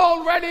has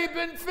already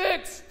been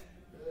fixed.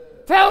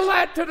 Tell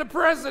that to the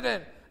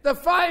president. The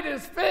fight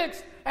is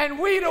fixed, and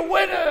we the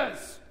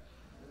winners.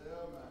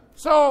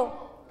 So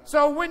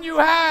when you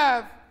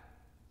have,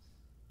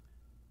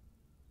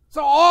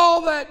 so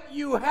all that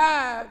you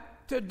have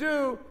to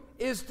do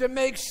is to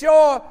make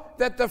sure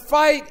that the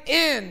fight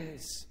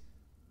ends.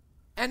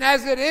 And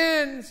as it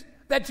ends,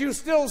 that you're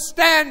still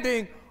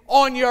standing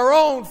on your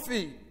own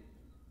feet.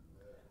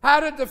 How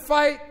did the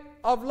fight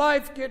of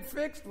life get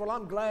fixed? Well,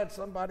 I'm glad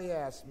somebody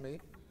asked me.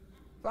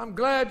 I'm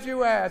glad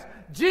you asked.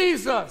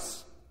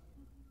 Jesus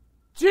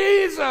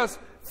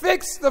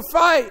fixed the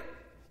fight.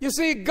 You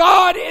see,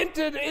 God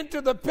entered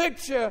into the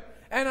picture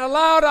and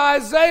allowed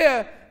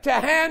Isaiah to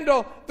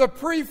handle the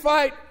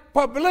pre-fight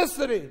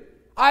publicity.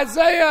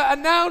 Isaiah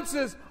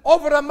announces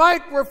over the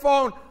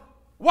microphone,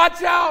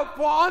 watch out,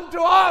 for unto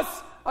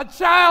us a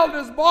child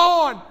is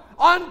born,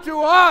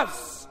 unto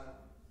us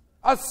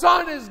a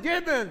son is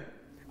given,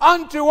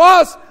 unto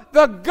us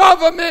the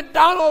government,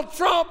 Donald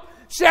Trump,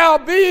 shall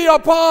be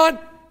upon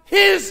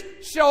his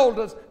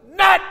shoulders,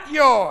 not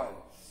yours.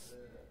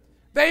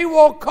 They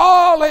will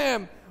call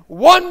him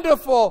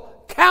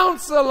Wonderful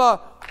Counselor,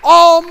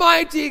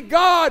 Almighty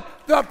God,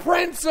 the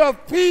Prince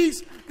of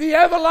Peace, the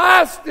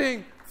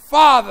Everlasting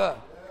Father.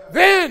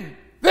 Then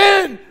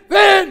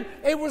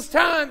it was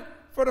time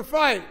for the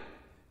fight.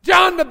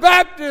 John the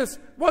Baptist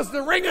was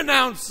the ring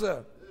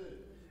announcer.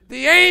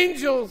 The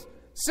angels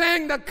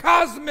sang the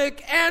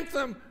cosmic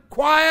anthem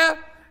choir,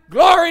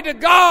 glory to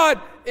God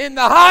in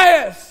the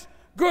highest,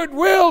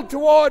 goodwill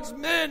towards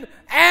men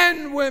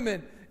and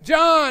women.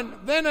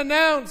 John then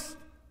announced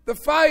the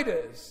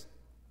fighters,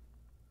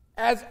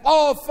 as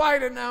all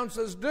fight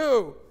announcers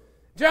do.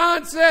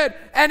 John said,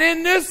 and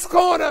in this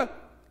corner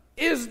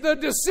is the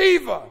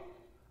deceiver,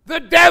 the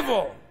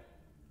devil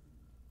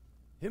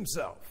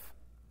himself.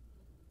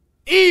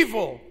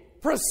 Evil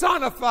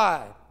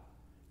personified,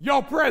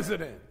 your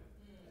president.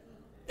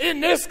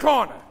 In this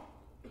corner.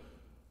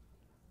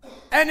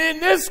 And in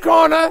this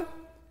corner,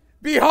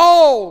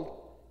 behold,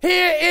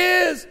 here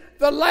is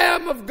the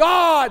Lamb of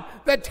God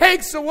that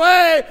takes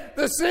away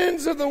the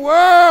sins of the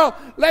world.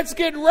 Let's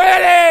get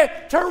ready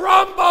to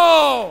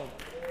rumble.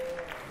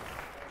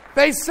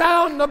 They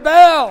sound the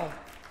bell.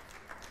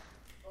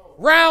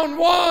 Round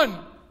one,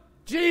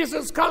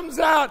 Jesus comes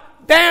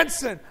out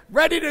dancing,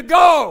 ready to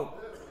go.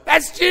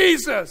 That's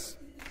Jesus.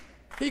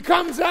 He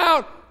comes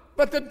out,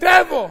 but the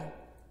devil,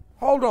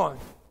 hold on.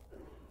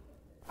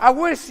 I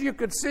wish you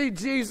could see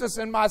Jesus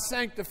in my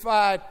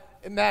sanctified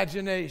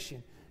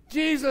imagination.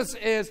 Jesus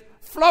is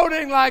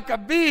floating like a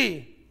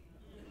bee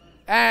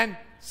and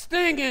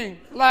stinging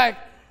like,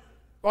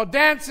 or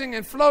dancing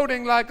and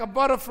floating like a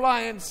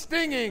butterfly and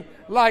stinging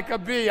like a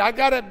bee. I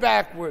got it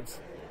backwards.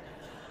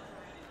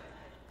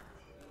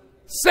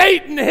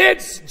 Satan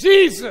hits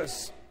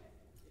Jesus.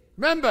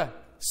 Remember,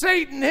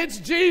 Satan hits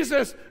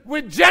Jesus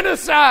with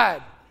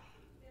genocide.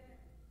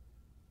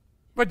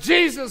 But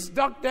Jesus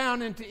ducked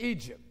down into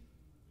Egypt.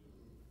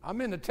 I'm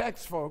in the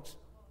text, folks.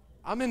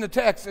 I'm in the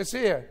text. It's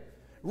here.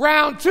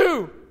 Round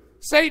two,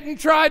 Satan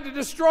tried to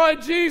destroy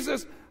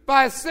Jesus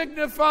by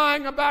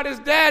signifying about his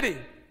daddy.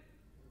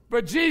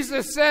 But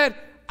Jesus said,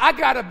 I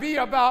got to be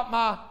about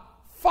my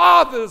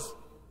Father's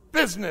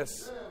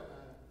business.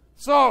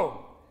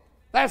 So,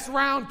 that's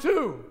round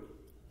two.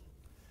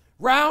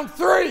 Round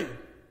three,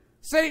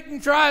 Satan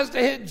tries to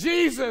hit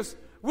Jesus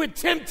with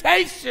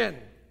temptation.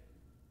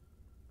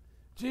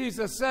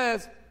 Jesus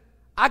says,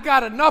 I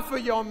got enough of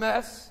your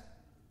mess,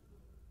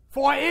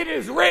 for it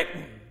is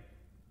written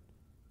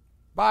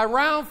By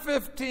round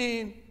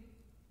 15,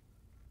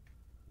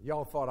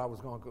 y'all thought I was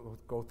going to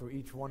go through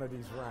each one of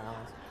these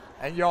rounds,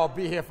 and y'all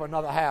be here for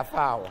another half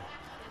hour.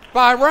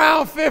 By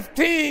round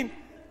 15,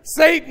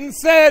 Satan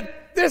said,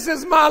 this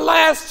is my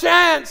last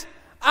chance.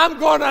 I'm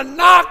going to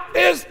knock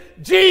this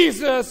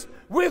Jesus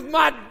with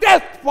my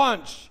death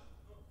punch.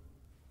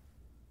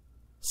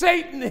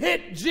 Satan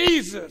hit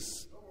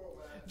Jesus.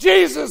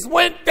 Jesus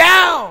went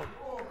down.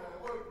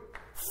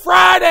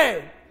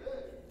 Friday,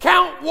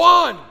 count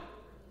 1.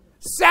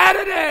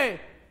 Saturday,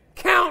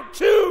 count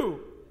 2.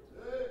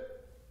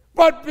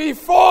 But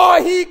before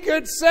he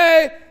could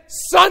say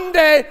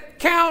Sunday,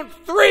 count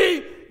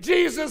 3,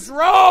 Jesus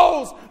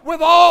rose with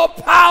all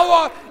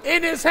power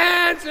in his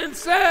hands and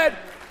said,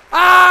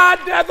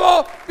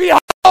 devil,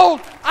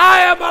 behold, I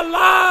am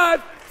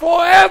alive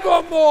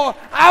forevermore.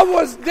 I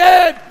was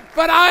dead,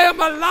 but I am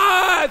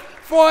alive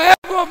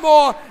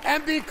forevermore.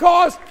 And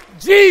because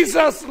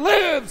Jesus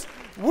lives,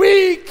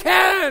 we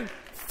can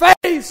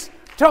face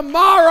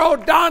tomorrow,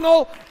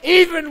 Donald,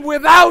 even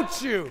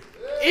without you,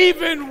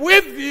 even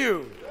with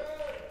you.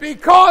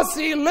 Because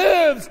he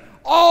lives,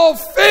 all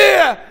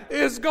fear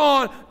is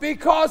gone.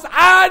 Because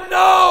I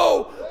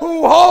know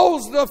who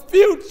holds the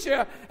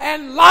future,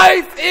 and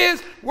life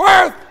is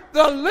worth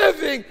the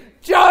living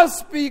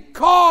just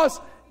because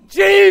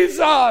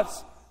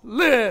Jesus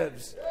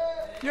lives.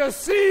 You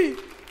see,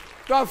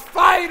 the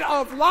fight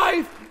of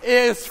life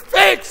is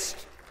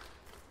fixed.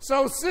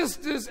 So,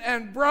 sisters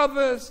and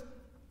brothers,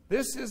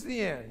 this is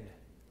the end.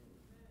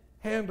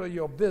 Handle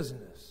your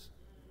business,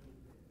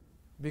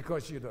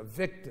 because you're the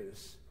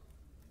victors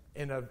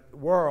in a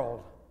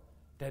world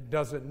that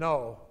doesn't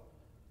know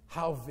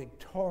how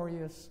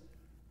victorious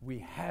we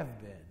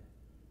have been,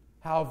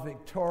 how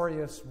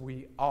victorious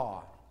we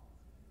are,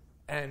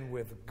 and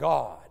with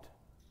God,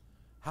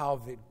 how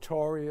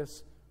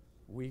victorious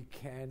we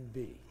can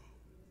be.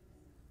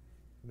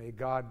 May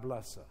God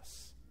bless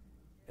us.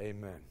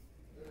 Amen.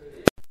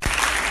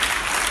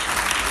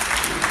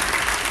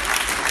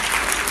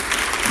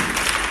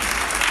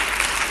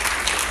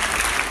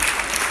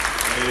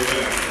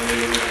 Amen.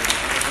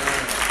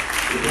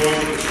 We're going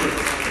to the church.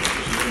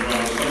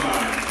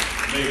 Somebody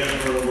may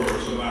have heard a word.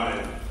 Somebody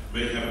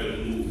may have been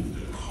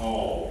moved and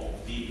called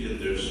deep in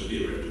their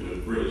spirit to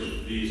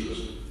embrace Jesus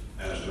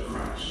as the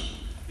Christ.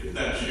 If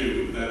that's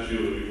you,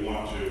 and you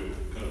want to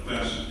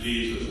confess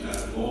Jesus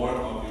as Lord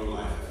of your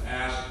life,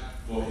 ask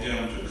for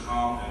him to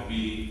come and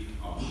be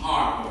a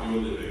part of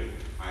your living,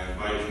 I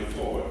invite you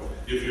forward.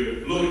 If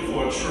you're looking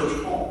for a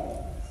church home,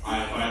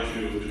 I invite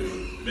you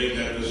to make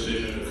that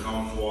decision to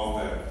come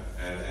forth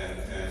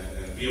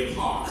and be a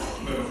part of the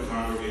Plymouth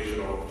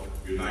Congregational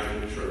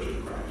United Church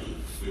of Christ.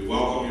 We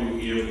welcome you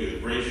here. We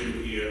embrace you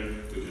here.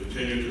 We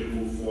continue to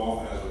move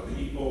forth as a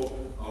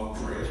people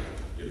of prayer.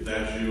 If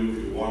that's you, if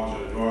you want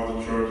to join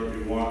the church, if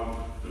you want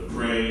to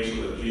pray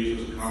so that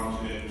Jesus comes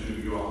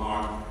into your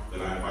heart,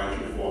 then I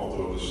invite you forth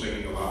through the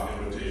singing of our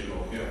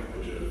invitational hymn,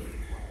 which is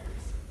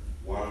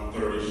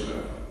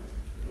 137.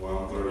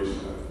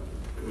 137.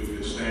 If we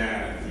can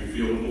stand, if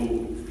you feel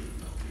moved,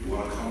 if you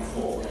want to come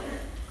forward,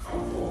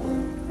 come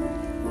forward.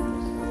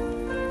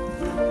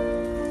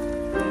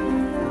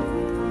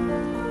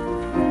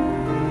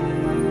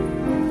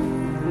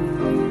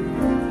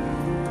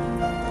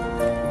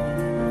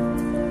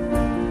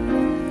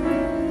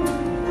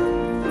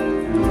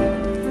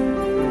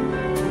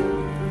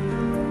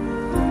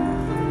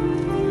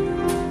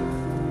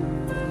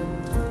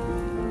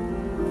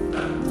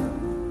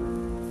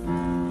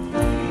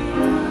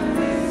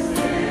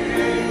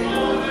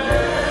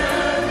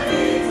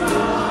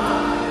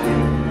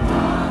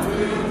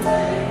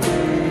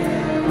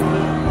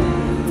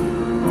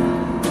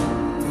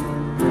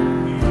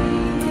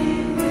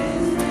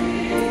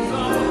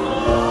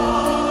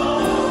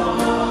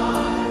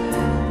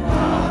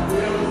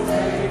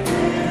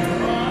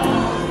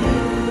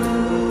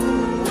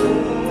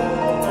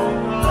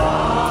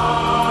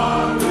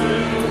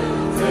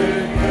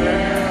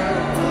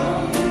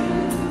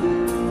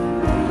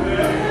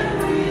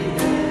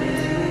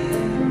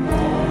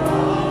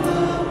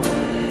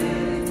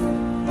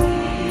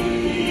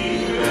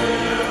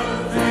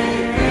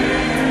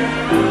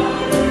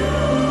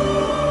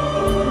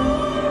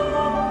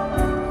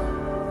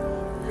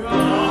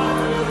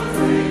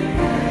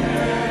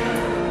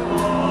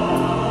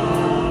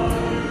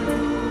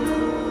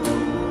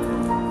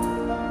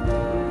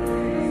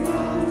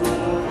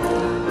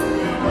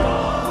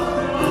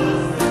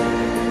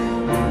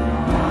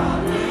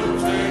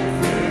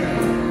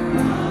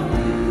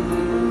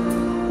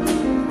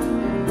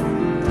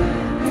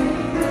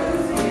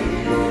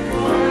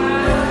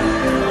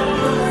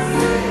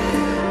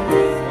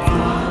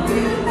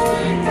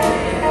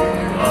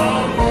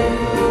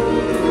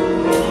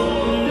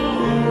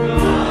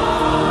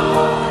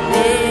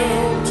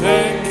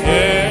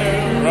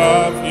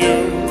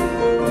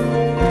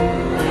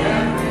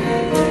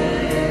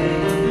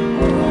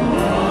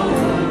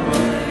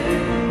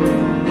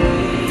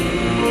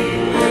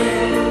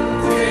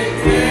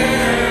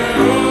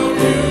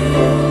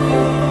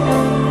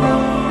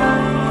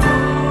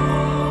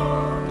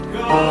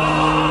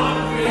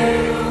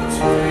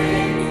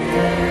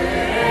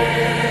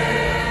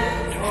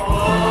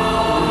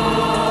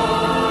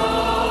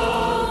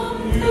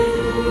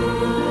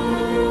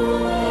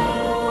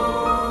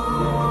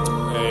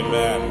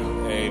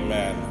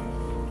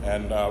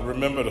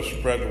 to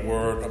spread the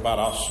word about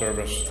our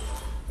service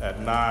at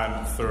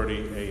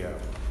 9:30 a.m.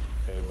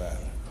 Amen.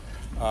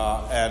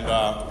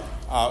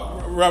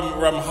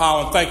 Reverend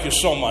Holland, thank you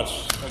so much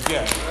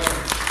again.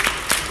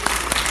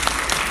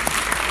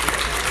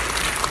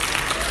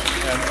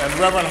 And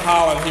Reverend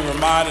Holland, he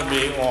reminded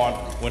me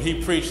when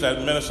he preached at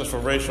Ministers for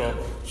Racial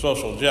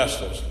Social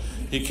Justice,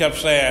 he kept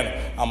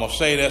saying, I'm going to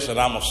say this and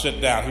I'm going to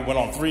sit down. He went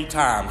on 3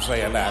 times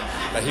saying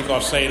that he's going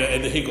to say that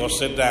and then he's going to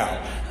sit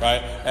down,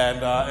 right?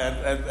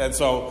 And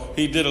so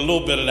he did a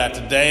little bit of that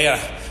today.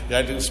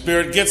 The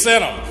Spirit gets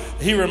in him.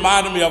 He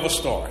reminded me of a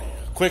story,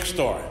 a quick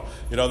story.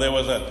 You know, there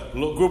was a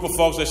group of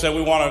folks, they said,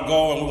 we want to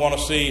go and we want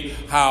to see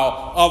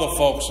how other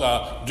folks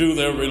do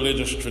their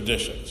religious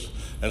traditions.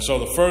 And so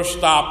the first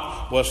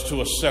stop was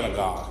to a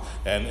synagogue.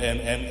 And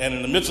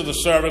in the midst of the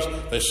service,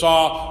 they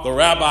saw the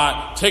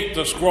rabbi take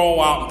the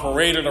scroll out and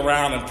parade it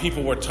around, and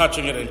people were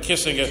touching it and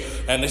kissing it.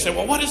 And they said,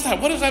 well, what is that?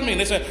 What does that mean?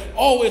 They said,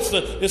 oh, it's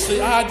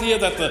the idea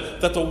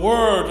that the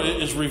word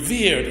is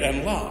revered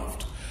and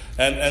loved.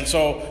 And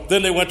so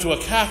then they went to a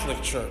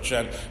Catholic church,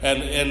 and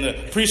the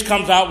priest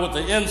comes out with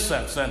the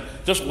incense and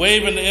just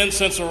waving the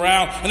incense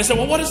around. And they said,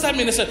 well, what does that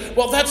mean? They said,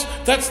 well, that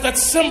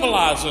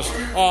symbolizes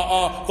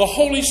the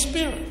Holy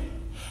Spirit.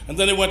 And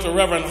then they went to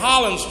Reverend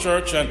Holland's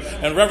church, and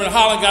Reverend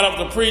Holland got up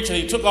to preach, and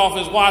he took off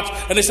his watch,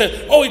 and they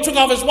said, oh, he took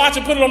off his watch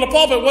and put it on the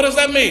pulpit. What does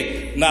that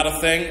mean? Not a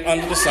thing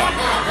under the sun,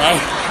 right?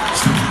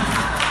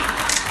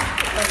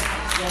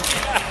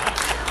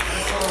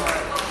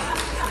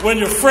 When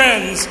you're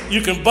friends,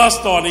 you can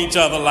bust on each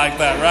other like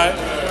that, right?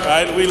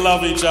 Right? We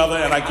love each other,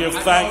 and I give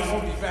thanks.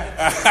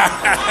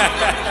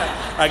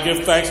 I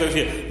give thanks.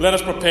 Here. Let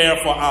us prepare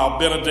for our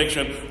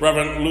benediction.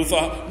 Reverend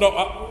Luther. No,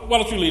 why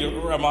don't you lead it,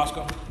 Reverend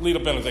Moscow? Lead a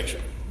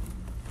benediction.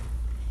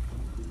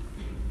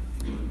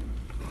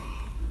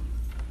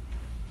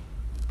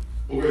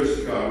 Oh,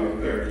 gracious God, we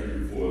thank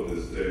you for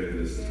this day and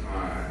this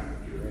time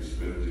that we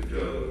spent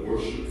together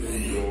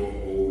worshiping your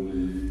holy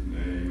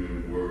name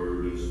and word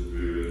and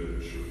spirit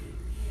and truth.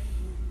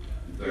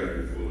 We thank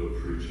you for the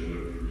preaching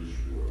of each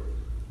word.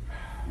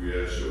 We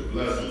ask your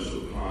blessings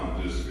upon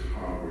this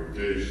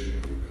congregation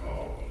we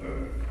call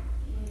Plymouth.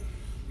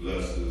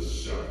 Bless this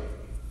shepherd,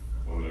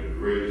 one of the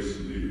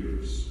greatest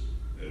leaders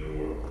in the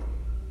world.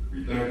 We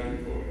thank you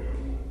for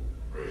him,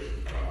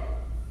 gracious God,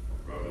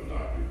 Brother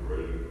Dr.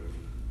 Braden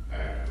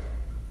Hackler.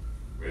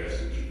 We ask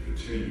that you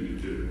continue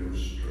to give him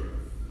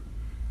strength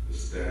to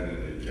stand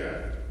in the gap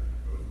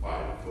and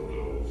fight for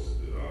those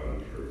that are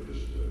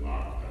unprivileged and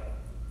knocked out.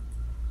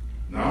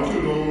 Now to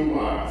the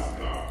wise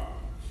God,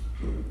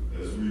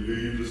 as we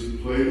leave this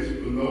place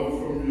below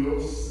from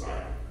your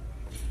sight,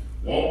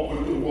 walk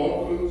with the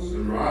walkers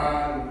and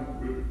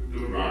ride with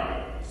the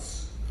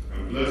riders,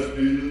 and blessed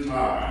be the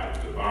tie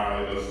to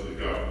bind us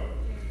together,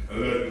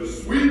 and let the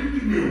sweet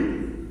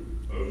communion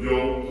of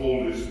your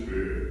Holy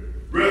Spirit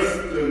rest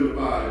and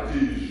abide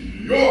these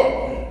your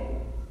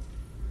people,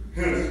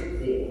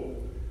 henceforth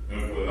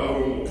and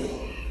forevermore.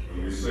 And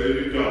we say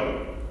together,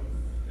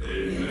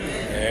 amen.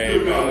 Amen.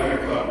 Give God a hand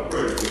clap of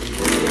praise.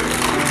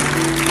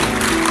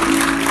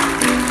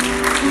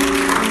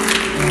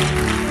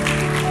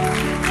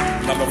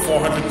 Number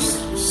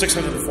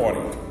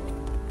 640.